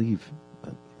of had to leave.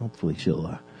 But hopefully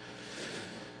she'll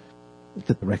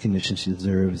get the recognition she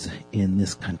deserves in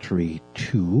this country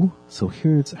too. So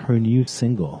here's her new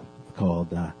single called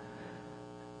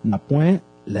N'a point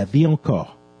la vie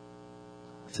encore.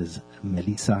 This is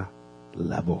Melissa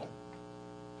Laveau.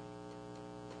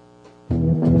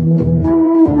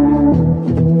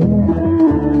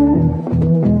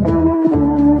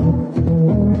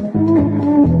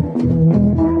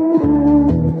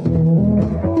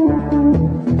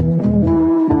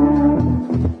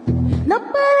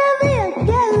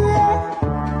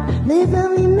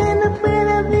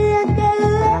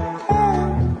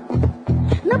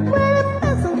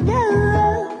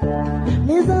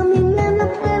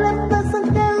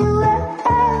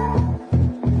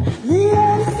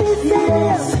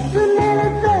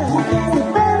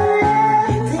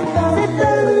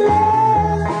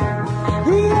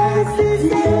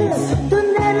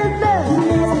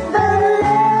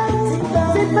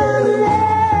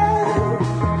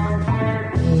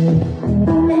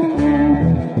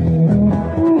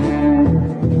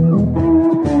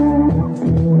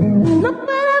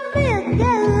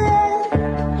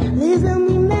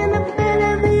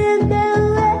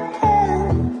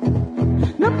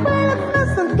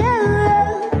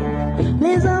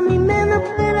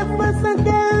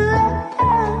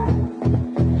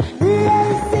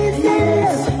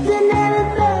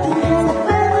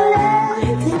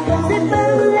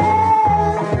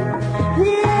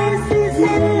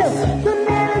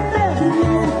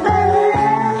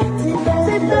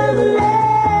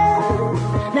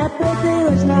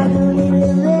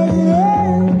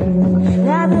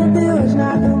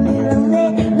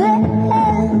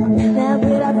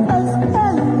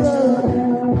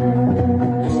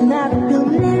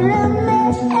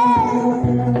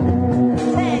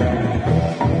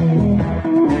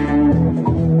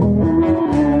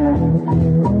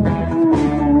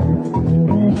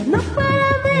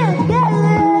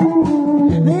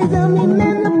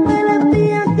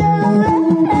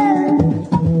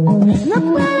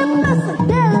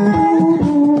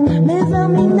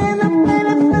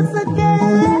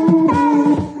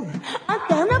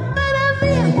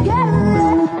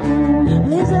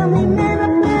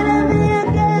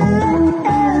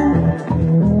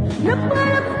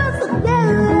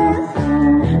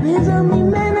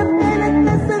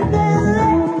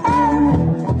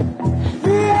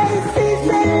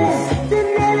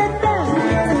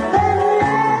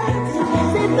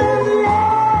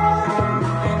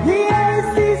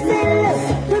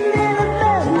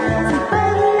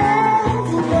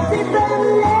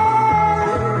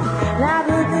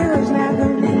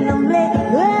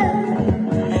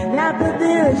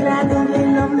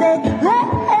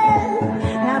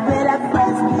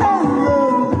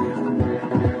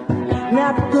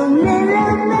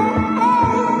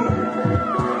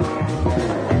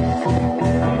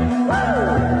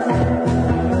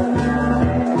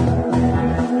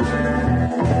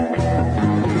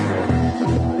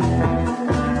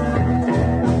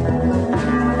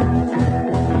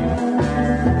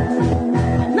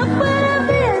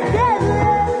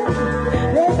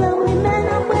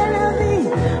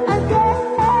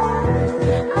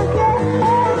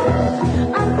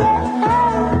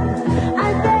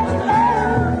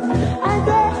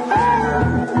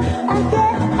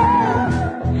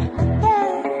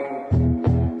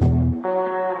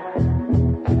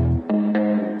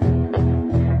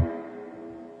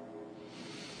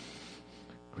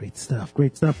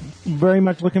 Great stuff. Very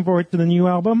much looking forward to the new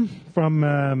album from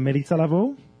Melissa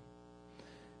Laveau,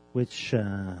 which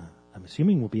I'm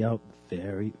assuming will be out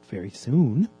very, very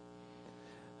soon.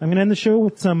 I'm going to end the show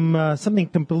with something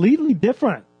completely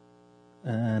different.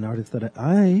 An artist that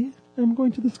I am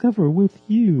going to discover with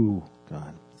you.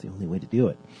 God, it's the only way to do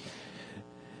it.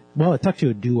 Well, it's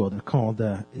actually a duo. They're called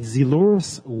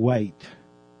Zilurus White,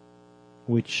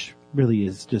 which really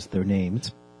is just their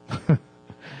names.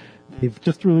 They've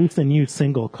just released a new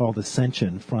single called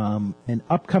Ascension from an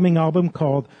upcoming album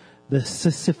called The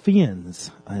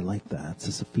Sisypheans. I like that,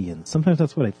 Sisypheans. Sometimes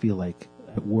that's what I feel like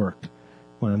at work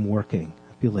when I'm working.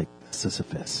 I feel like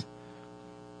Sisyphus.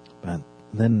 But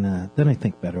then I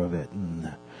think better of it,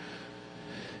 and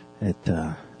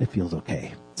it feels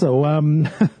okay. So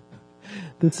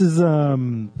This is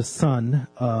the son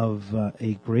of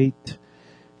a great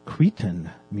Cretan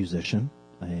musician,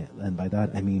 and by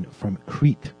that I mean from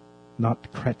Crete,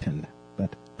 not Cretan,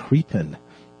 but Cretan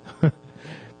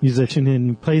musician, and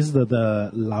he plays the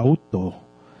lauto.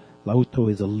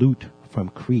 Lauto is a lute from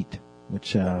Crete,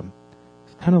 which is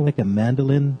kind of like a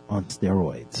mandolin on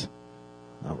steroids.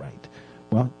 All right.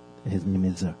 Well, his name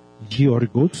is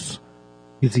Georgos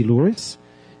Izilouris,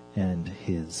 and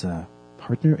his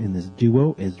partner in this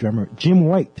duo is drummer Jim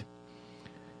White,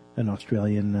 an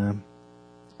Australian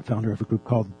founder of a group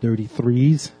called Dirty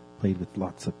Threes, played with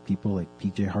lots of people like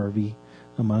PJ Harvey,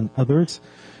 among others.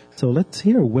 So let's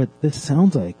hear what this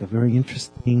sounds like, a very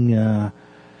interesting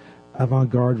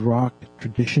avant-garde rock,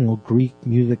 traditional Greek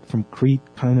music from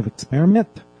Crete kind of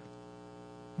experiment.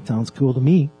 Sounds cool to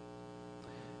me.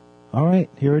 All right,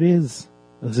 here it is.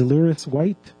 Izilouris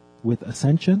White with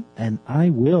Ascension, and I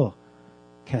will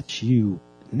catch you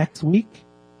next week.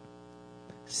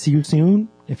 See you soon.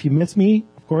 If you miss me,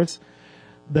 of course,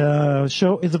 the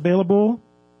show is available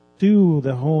to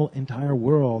the whole entire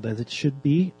world, as it should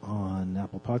be, on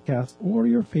Apple Podcasts or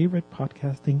your favorite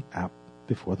podcasting app.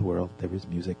 Before the world, there is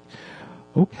music.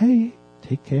 Okay,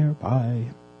 take care. Bye.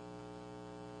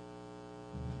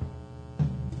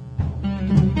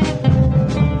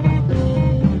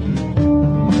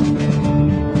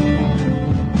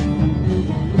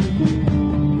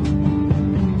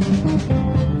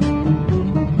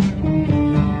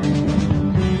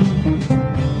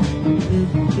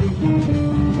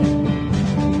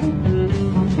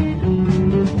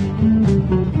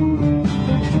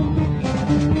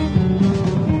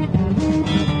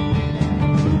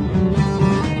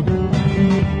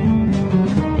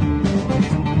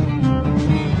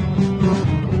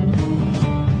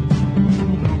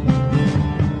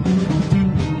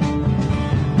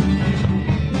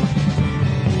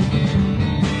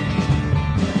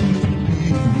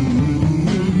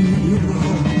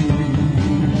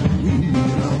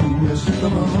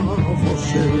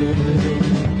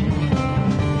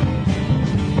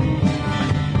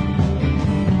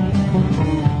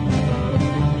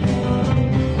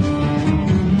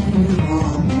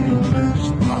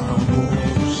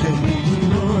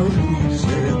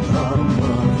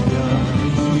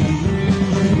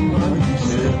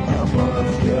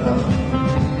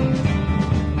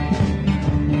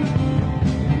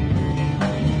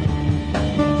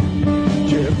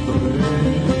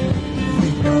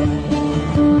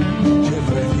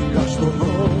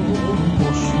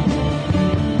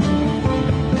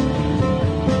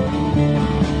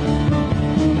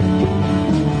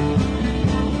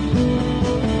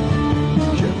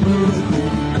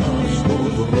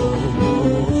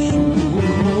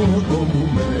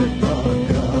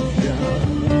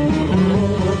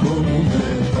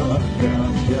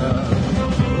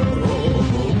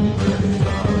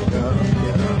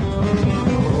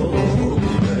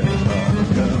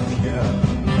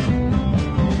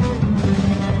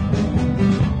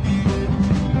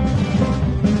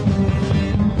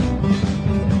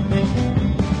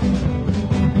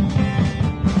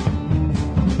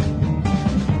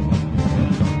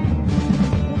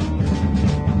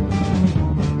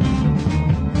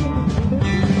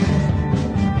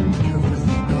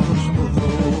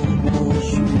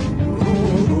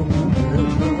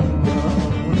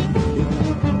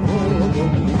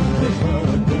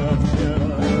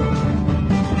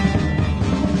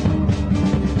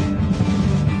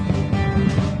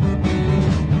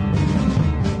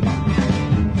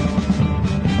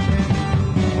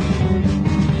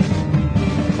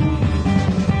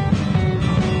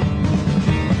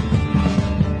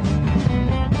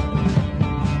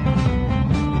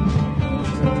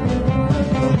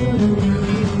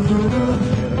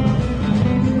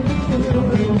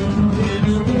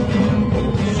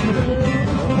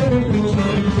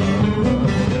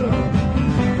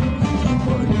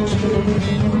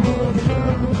 Thank you.